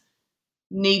themselves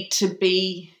need to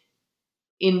be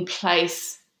in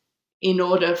place in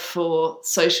order for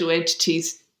social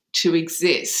entities to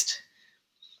exist.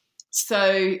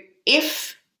 So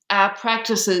if our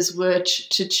practices were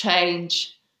to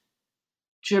change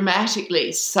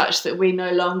dramatically such that we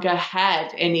no longer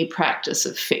had any practice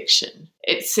of fiction,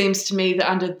 it seems to me that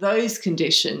under those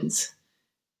conditions,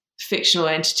 fictional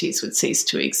entities would cease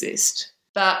to exist.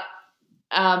 But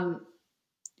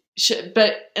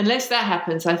unless that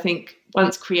happens, I think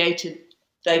once created,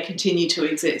 they continue to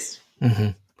exist.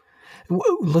 Mm-hmm.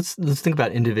 Let's think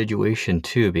about individuation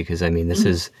too, because I mean this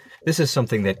is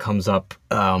something that comes up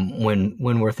when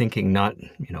we're thinking not,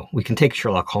 we can take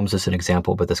Sherlock Holmes as an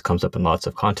example, but this comes up in lots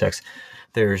of contexts.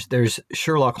 There's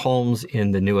Sherlock Holmes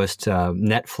in the newest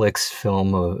Netflix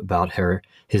film about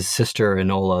his sister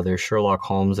Enola. There's Sherlock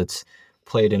Holmes that's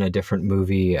played in a different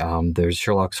movie. There's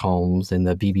Sherlock Holmes in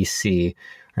the BBC.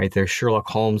 Right? There's Sherlock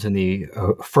Holmes in the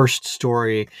first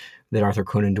story that Arthur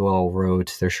Conan Doyle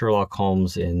wrote. There's Sherlock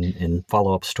Holmes in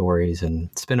follow-up stories and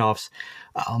spin-offs.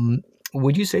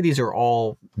 Would you say these are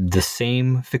all the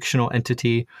same fictional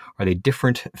entity? Are they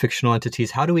different fictional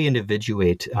entities? How do we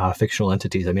individuate fictional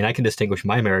entities? I mean, I can distinguish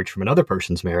my marriage from another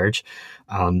person's marriage.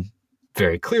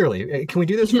 very clearly. Can we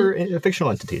do this for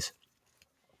fictional entities?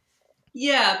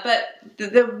 Yeah, but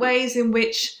the ways in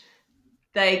which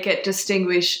they get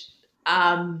distinguished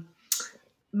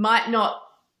might not.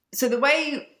 So the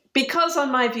way, because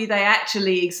on my view they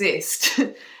actually exist,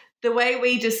 the way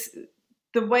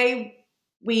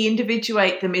we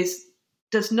individuate them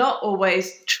does not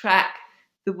always track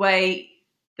the way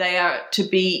they are to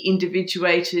be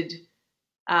individuated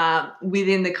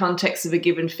within the context of a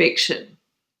given fiction.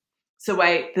 So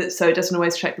it doesn't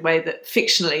always track the way that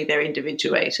fictionally they're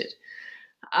individuated.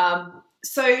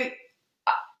 So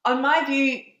on my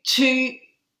view, to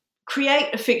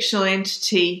create a fictional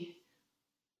entity,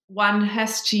 one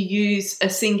has to use a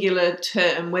singular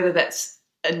term, whether that's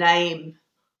a name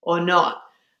or not,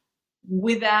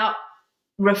 without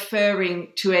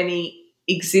referring to any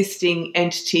existing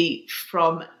entity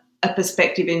from a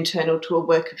perspective internal to a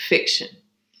work of fiction.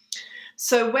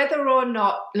 So whether or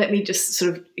not, let me just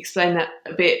sort of explain that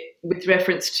a bit with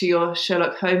reference to your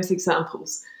Sherlock Holmes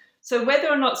examples. So whether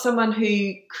or not someone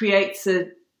who creates a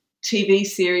TV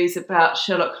series about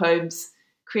Sherlock Holmes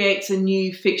creates a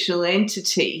new fictional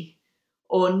entity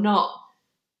or not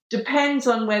depends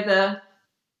on whether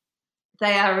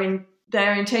they are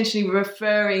intentionally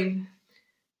referring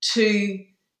to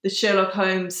the Sherlock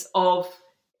Holmes of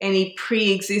any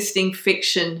pre-existing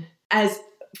fiction as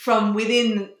from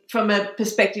a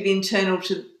perspective internal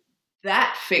to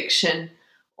that fiction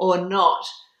or not.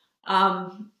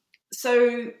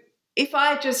 So if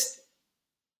I just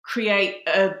create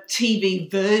a TV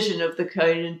version of the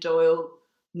Conan Doyle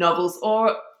novels,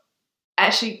 or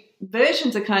actually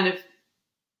versions are kind of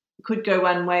could go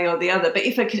one way or the other, but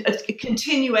if a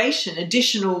continuation,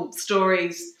 additional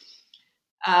stories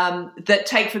that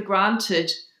take for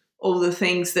granted all the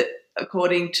things that,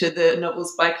 according to the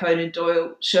novels by Conan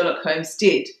Doyle, Sherlock Holmes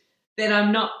did, then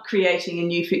I'm not creating a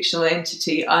new fictional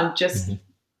entity. I'm just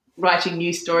writing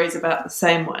new stories about the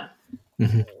same one.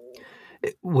 Mm-hmm.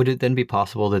 Would it then be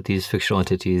possible that these fictional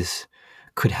entities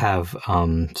could have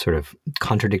sort of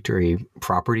contradictory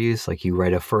properties? Like you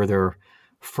write a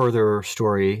further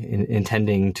story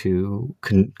intending to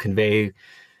convey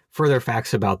further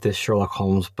facts about this Sherlock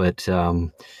Holmes, but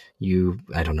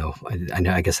I don't know.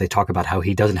 I guess they talk about how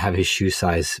he doesn't have his shoe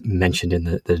size mentioned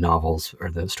in the novels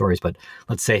or the stories, but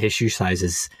let's say his shoe size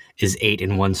is 8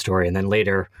 in one story, and then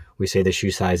later we say the shoe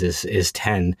size is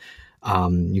 10.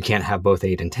 You can't have both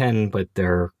 8 and 10, but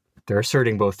they're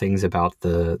asserting both things about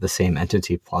the same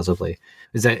entity plausibly.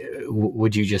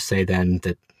 Would you just say then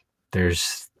that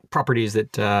there's properties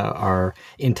that are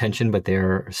in tension, but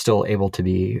they're still able to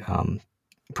be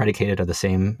predicated of the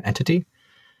same entity?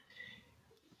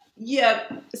 Yeah,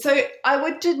 so I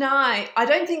would deny, I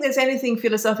don't think there's anything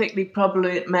philosophically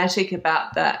problematic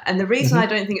about that. And the reason I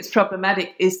don't think it's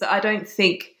problematic is that I don't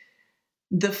think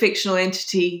the fictional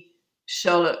entity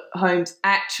Sherlock Holmes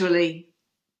actually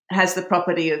has the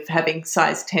property of having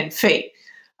size 10 feet.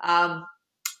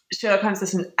 Sherlock Holmes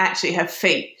doesn't actually have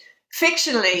feet.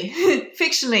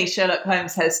 Fictionally, Sherlock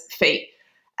Holmes has feet.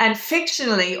 And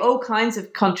fictionally, all kinds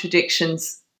of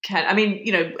contradictions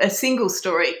a single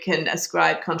story can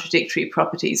ascribe contradictory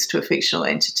properties to a fictional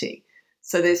entity.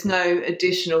 So there's no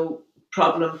additional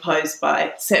problem posed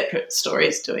by separate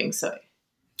stories doing so.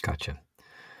 Gotcha.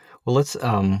 Well,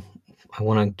 I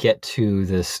want to get to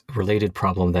this related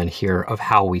problem then here of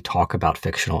how we talk about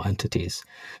fictional entities.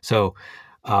 So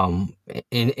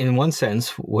in one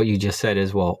sense, what you just said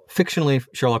is, well, fictionally,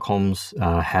 Sherlock Holmes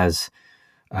has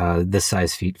this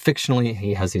size feet. Fictionally,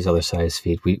 he has these other size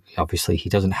feet. Obviously he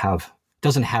doesn't have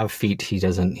feet.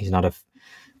 He's not a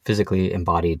physically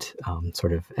embodied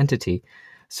sort of entity.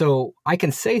 So I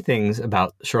can say things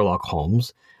about Sherlock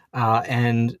Holmes,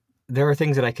 and there are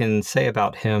things that I can say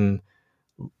about him,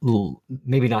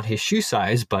 maybe not his shoe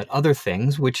size, but other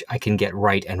things which I can get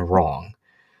right and wrong.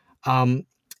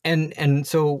 And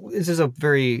so this is a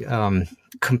very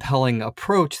compelling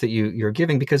approach that you're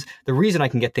giving, because the reason I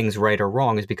can get things right or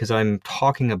wrong is because I'm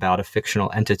talking about a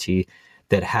fictional entity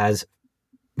that has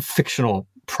fictional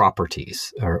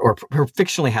properties or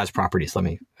fictionally has properties.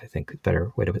 I think a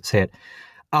better way to say it.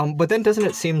 But then doesn't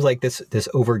it seem like this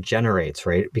overgenerates,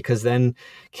 right? Because then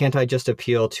can't I just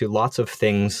appeal to lots of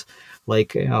things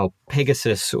like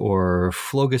Pegasus or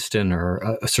phlogiston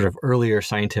or sort of earlier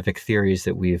scientific theories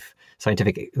that we've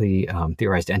scientifically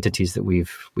theorized entities that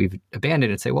we've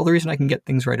abandoned, and say, well, the reason I can get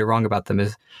things right or wrong about them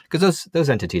is because those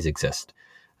entities exist.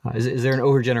 Is there an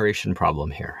overgeneration problem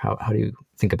here? How do you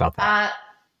think about that?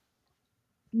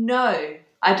 No,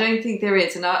 I don't think there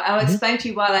is, and I'll explain to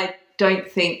you why I don't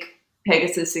think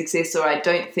Pegasus exists, or I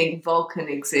don't think Vulcan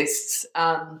exists.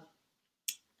 Some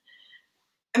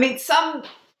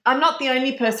I'm not the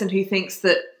only person who thinks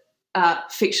that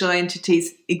fictional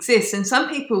entities exist, and some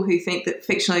people who think that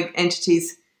fictional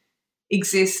entities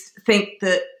exist think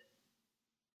that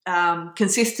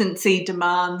consistency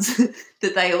demands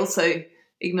that they also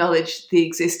acknowledge the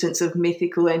existence of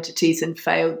mythical entities and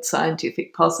failed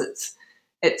scientific posits,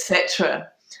 etc.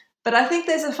 But I think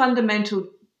there's a fundamental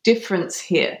difference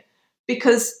here,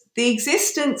 because the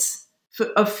existence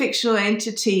of fictional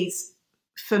entities,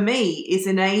 for me, is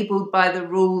enabled by the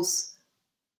rules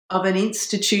of an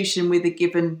institution with a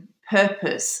given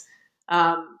purpose.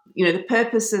 The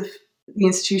purpose of the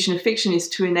institution of fiction is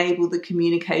to enable the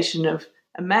communication of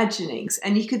imaginings.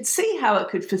 And you could see how it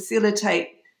could facilitate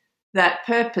that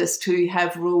purpose to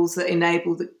have rules that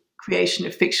enable the creation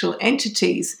of fictional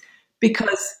entities,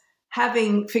 because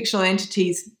having fictional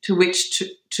entities to which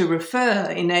to refer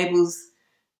enables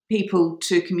people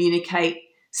to communicate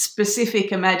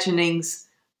specific imaginings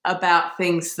about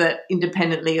things that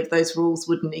independently of those rules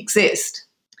wouldn't exist.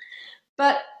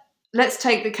 But let's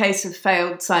take the case of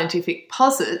failed scientific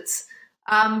posits.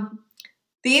 The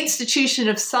institution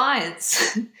of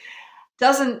science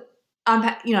doesn't. I'm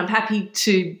happy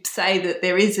to say that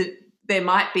there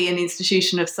might be an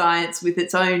institution of science with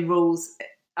its own rules,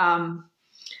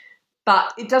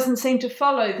 but it doesn't seem to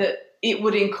follow that it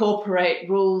would incorporate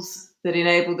rules that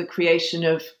enable the creation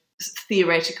of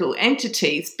theoretical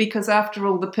entities, because after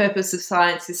all, the purpose of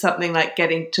science is something like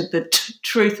getting to the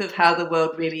truth of how the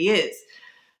world really is,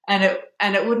 and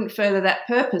it wouldn't further that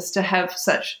purpose to have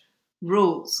such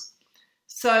rules.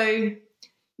 So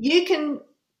you can,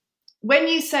 when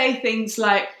you say things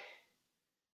like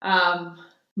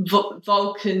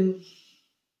Vulcan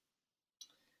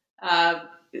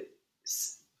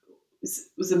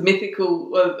was a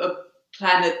mythical a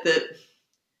planet that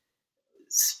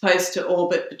supposed to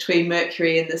orbit between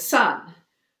Mercury and the Sun.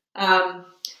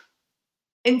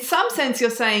 In some sense, you're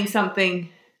saying something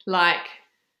like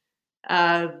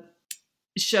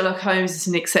Sherlock Holmes is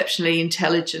an exceptionally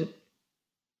intelligent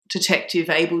detective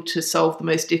able to solve the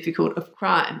most difficult of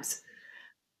crimes.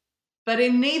 But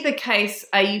in neither case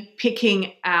are you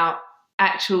picking out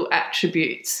actual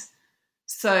attributes.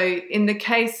 So in the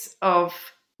case of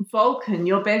Vulcan,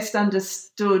 you're best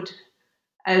understood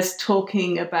as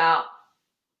talking about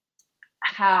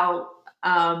how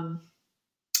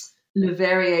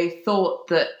Leverrier thought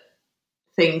that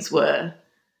things were,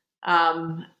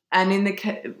 and in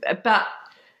the but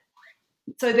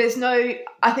so there's no.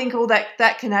 I think all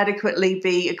that can adequately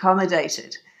be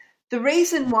accommodated. The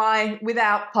reason why,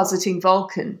 without positing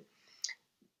Vulcan,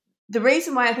 the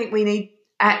reason why I think we need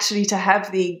actually to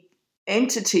have the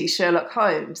entity Sherlock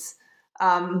Holmes,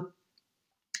 or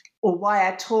why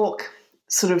I talk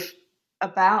sort of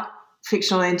about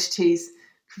fictional entities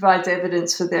provides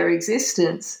evidence for their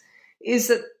existence, is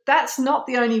that that's not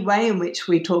the only way in which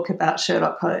we talk about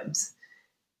Sherlock Holmes.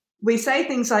 We say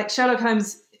things like Sherlock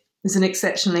Holmes is an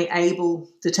exceptionally able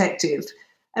detective,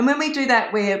 and when we do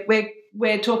that,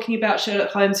 we're talking about Sherlock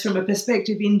Holmes from a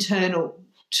perspective internal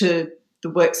to the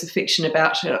works of fiction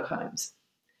about Sherlock Holmes.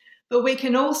 But we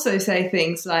can also say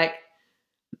things like,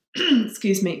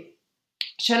 excuse me,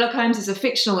 Sherlock Holmes is a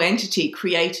fictional entity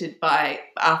created by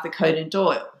Arthur Conan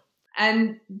Doyle.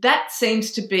 And that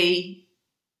seems to be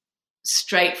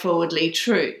straightforwardly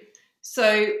true.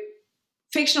 So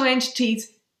fictional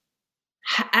entities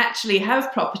actually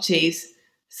have properties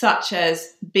such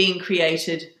as being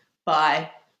created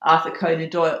by Arthur Conan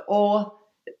Doyle, or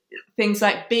things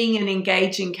like being an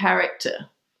engaging character,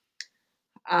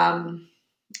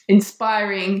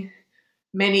 inspiring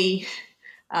many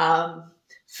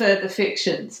further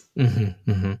fictions,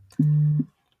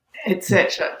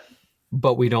 etc.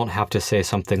 But we don't have to say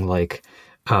something like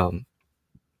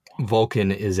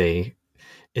Vulcan is a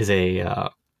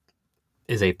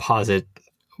posit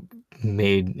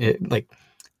made, like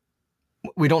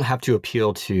we don't have to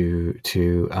appeal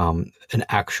to an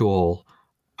actual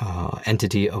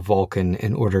entity of Vulcan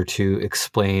in order to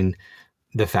explain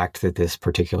the fact that this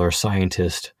particular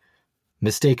scientist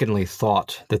mistakenly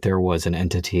thought that there was an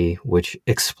entity which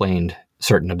explained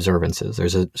certain observances.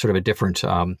 There's a sort of a different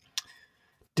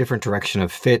direction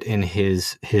of fit in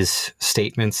his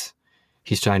statements.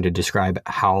 He's trying to describe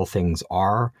how things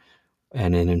are,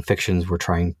 and in fictions,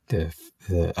 the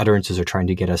utterances are trying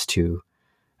to get us to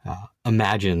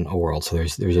imagine a world. So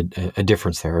there's a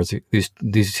difference there.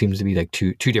 These seems to be like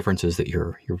two differences that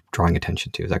you're drawing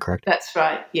attention to. Is that correct? That's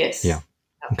right. Yes. Yeah.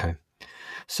 Okay.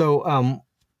 So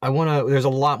there's a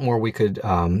lot more we could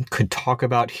talk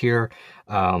about here.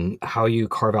 How you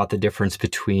carve out the difference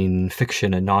between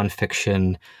fiction and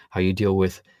nonfiction, how you deal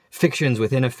with fictions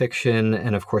within a fiction.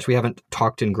 And of course, we haven't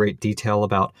talked in great detail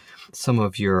about some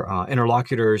of your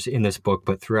interlocutors in this book,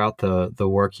 but throughout the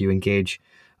work, you engage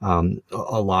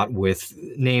a lot with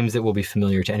names that will be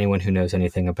familiar to anyone who knows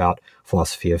anything about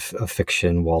philosophy of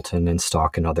fiction, Walton and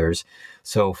Stock and others.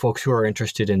 So folks who are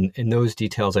interested in those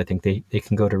details, I think they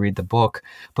can go to read the book.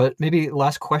 But maybe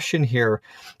last question here.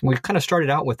 We kind of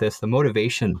started out with this, the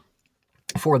motivation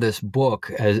for this book,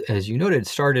 as you noted,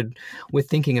 started with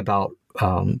thinking about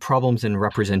problems in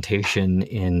representation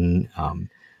in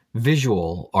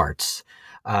visual arts.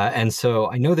 And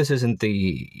so I know this isn't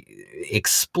the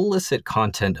explicit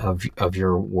content of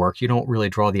your work. You don't really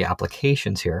draw the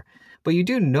applications here, but you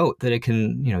do note that it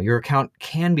can, your account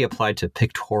can be applied to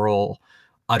pictorial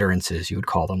utterances, you would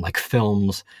call them, like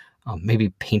films, maybe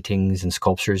paintings and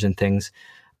sculptures and things.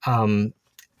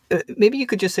 Maybe you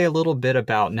could just say a little bit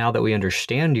about, now that we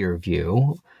understand your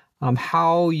view,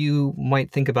 how you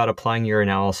might think about applying your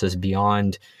analysis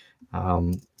beyond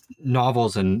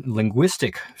novels and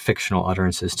linguistic fictional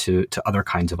utterances to other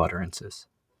kinds of utterances.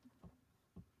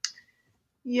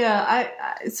 Yeah,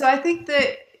 so I think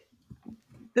that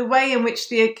the way in which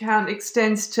the account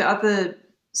extends to other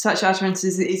such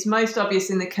utterances is most obvious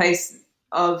in the case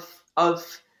of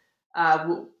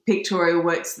pictorial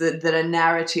works that are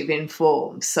narrative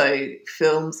informed, so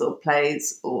films or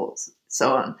plays or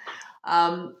so on.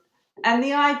 And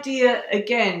the idea,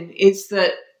 again, is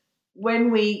that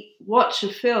when we watch a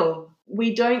film,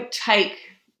 we don't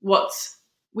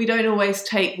always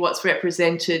take what's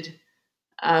represented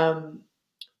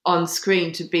on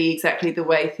screen to be exactly the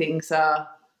way things are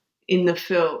in the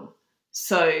film.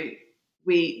 So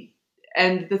the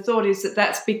thought is that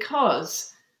that's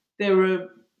because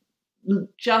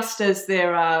just as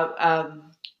there are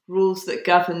rules that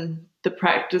govern the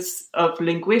practice of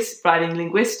writing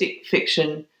linguistic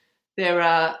fiction, there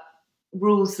are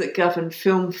rules that govern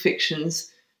film fictions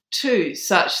too,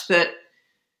 such that,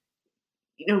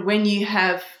 when you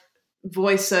have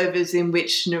voiceovers in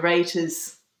which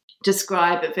narrators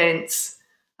describe events,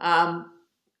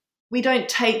 we don't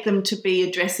take them to be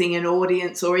addressing an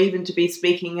audience or even to be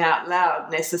speaking out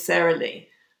loud necessarily.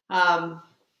 And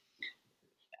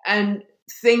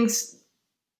things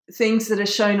that are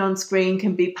shown on screen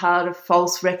can be part of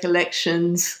false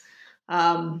recollections,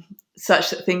 such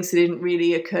that things didn't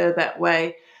really occur that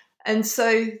way. And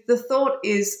so the thought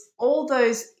is all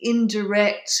those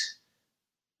indirect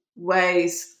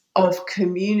ways of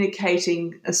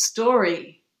communicating a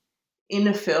story in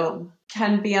a film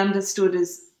can be understood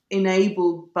as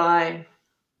enabled by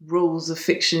rules of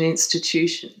fiction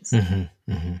institutions.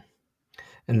 Mm-hmm, mm-hmm.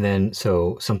 And then,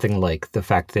 so something like the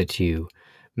fact that you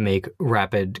make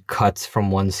rapid cuts from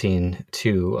one scene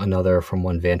to another, from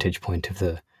one vantage point of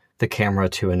the camera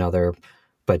to another,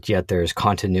 but yet there's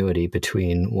continuity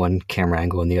between one camera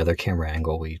angle and the other camera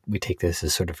angle. We take this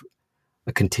as sort of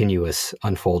a continuous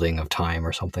unfolding of time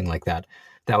or something like that.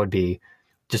 That would be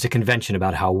just a convention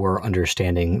about how we're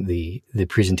understanding the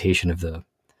presentation of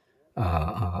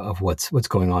of what's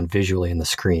going on visually in the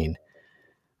screen.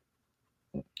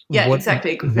 Yeah,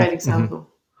 exactly. A great example. Mm-hmm.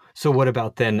 So what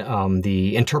about then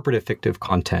the interpretive fictive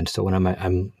content? So when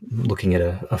I'm looking at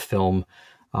a film,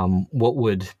 what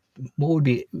would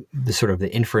be the sort of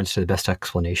the inference to the best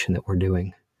explanation that we're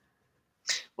doing?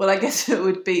 Well, I guess it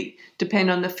would depend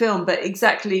on the film, but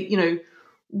exactly,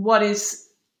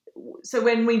 so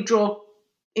when we draw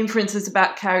inferences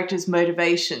about characters'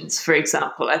 motivations, for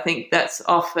example, I think that's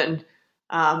often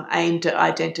aimed at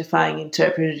identifying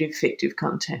interpretative fictive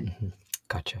content. Mm-hmm.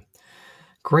 Gotcha.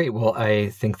 Great. Well, I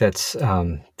think that's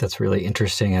really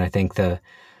interesting, and I think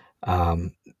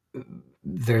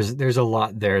there's a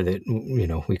lot there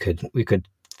that we could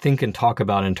think and talk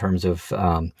about in terms of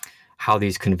how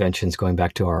these conventions, going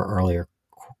back to our earlier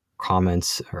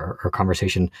comments or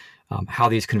conversation, how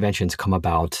these conventions come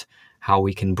about, how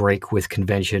we can break with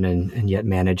convention and yet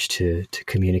manage to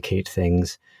communicate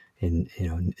things in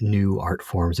new art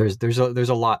forms. There's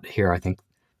a lot here, I think,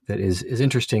 that is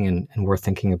interesting and worth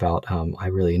thinking about. I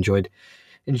really enjoyed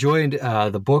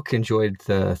the book, enjoyed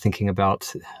the thinking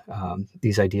about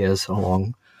these ideas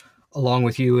along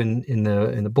with you in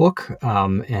the book.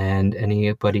 And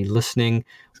anybody listening,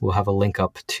 we'll have a link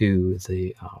up to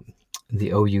the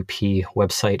OUP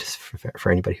website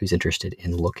for anybody who's interested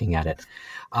in looking at it.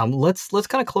 Let's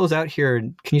kind of close out here.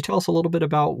 Can you tell us a little bit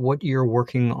about what you're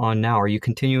working on now? Are you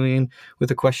continuing with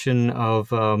the question of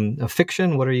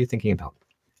fiction? What are you thinking about?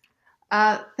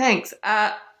 Thanks.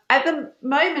 At the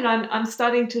moment, I'm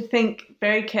starting to think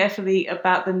very carefully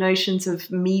about the notions of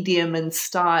medium and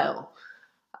style.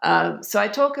 So I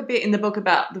talk a bit in the book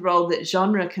about the role that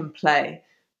genre can play,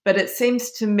 but it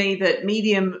seems to me that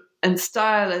medium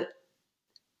style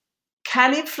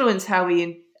can influence how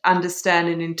we understand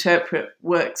and interpret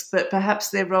works, but perhaps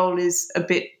their role is a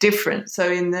bit different.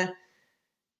 So in the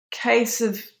case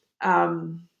of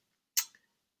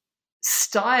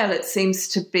style, it seems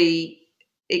to be,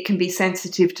 it can be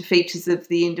sensitive to features of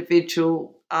the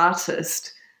individual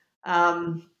artist.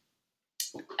 And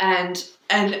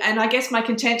I guess my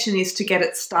contention is, to get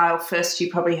at style first,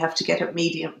 you probably have to get at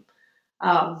medium.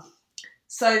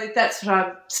 So that's what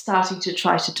I'm starting to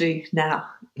try to do now.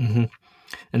 Mm-hmm.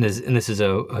 And this is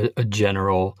a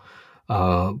general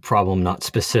problem, not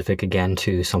specific, again,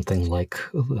 to something like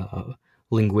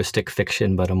linguistic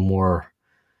fiction, but a more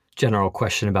general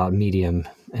question about medium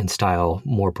and style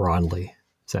more broadly.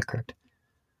 Is that correct?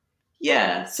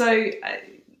 Yeah. So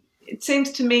it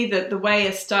seems to me that the way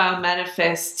a style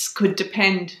manifests could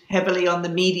depend heavily on the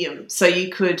medium. So you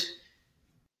could,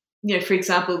 for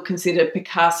example, consider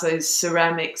Picasso's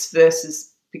ceramics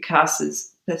versus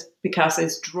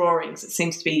Picasso's drawings. It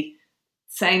seems to be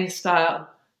same style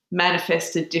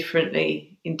manifested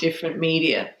differently in different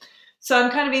media. So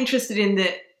I'm kind of interested in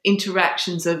the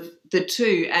interactions of the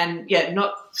two, and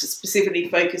not specifically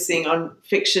focusing on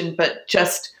fiction, but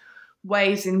just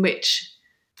ways in which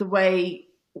the way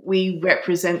we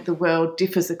represent the world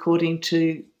differs according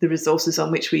to the resources on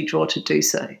which we draw to do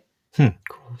so. Cool.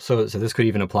 So this could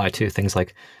even apply to things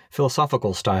like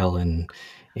philosophical style in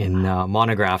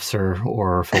monographs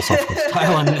or philosophical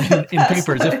style in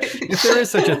papers. If there is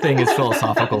such a thing as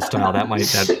philosophical style, that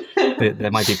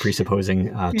might be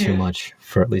presupposing too much,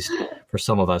 for at least for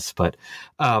some of us. But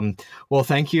well,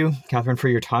 thank you, Catherine, for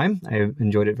your time. I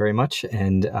enjoyed it very much.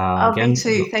 And again, me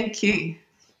too. Thank you.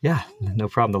 Yeah, no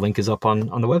problem. The link is up on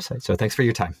the website. So thanks for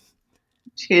your time.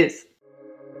 Cheers.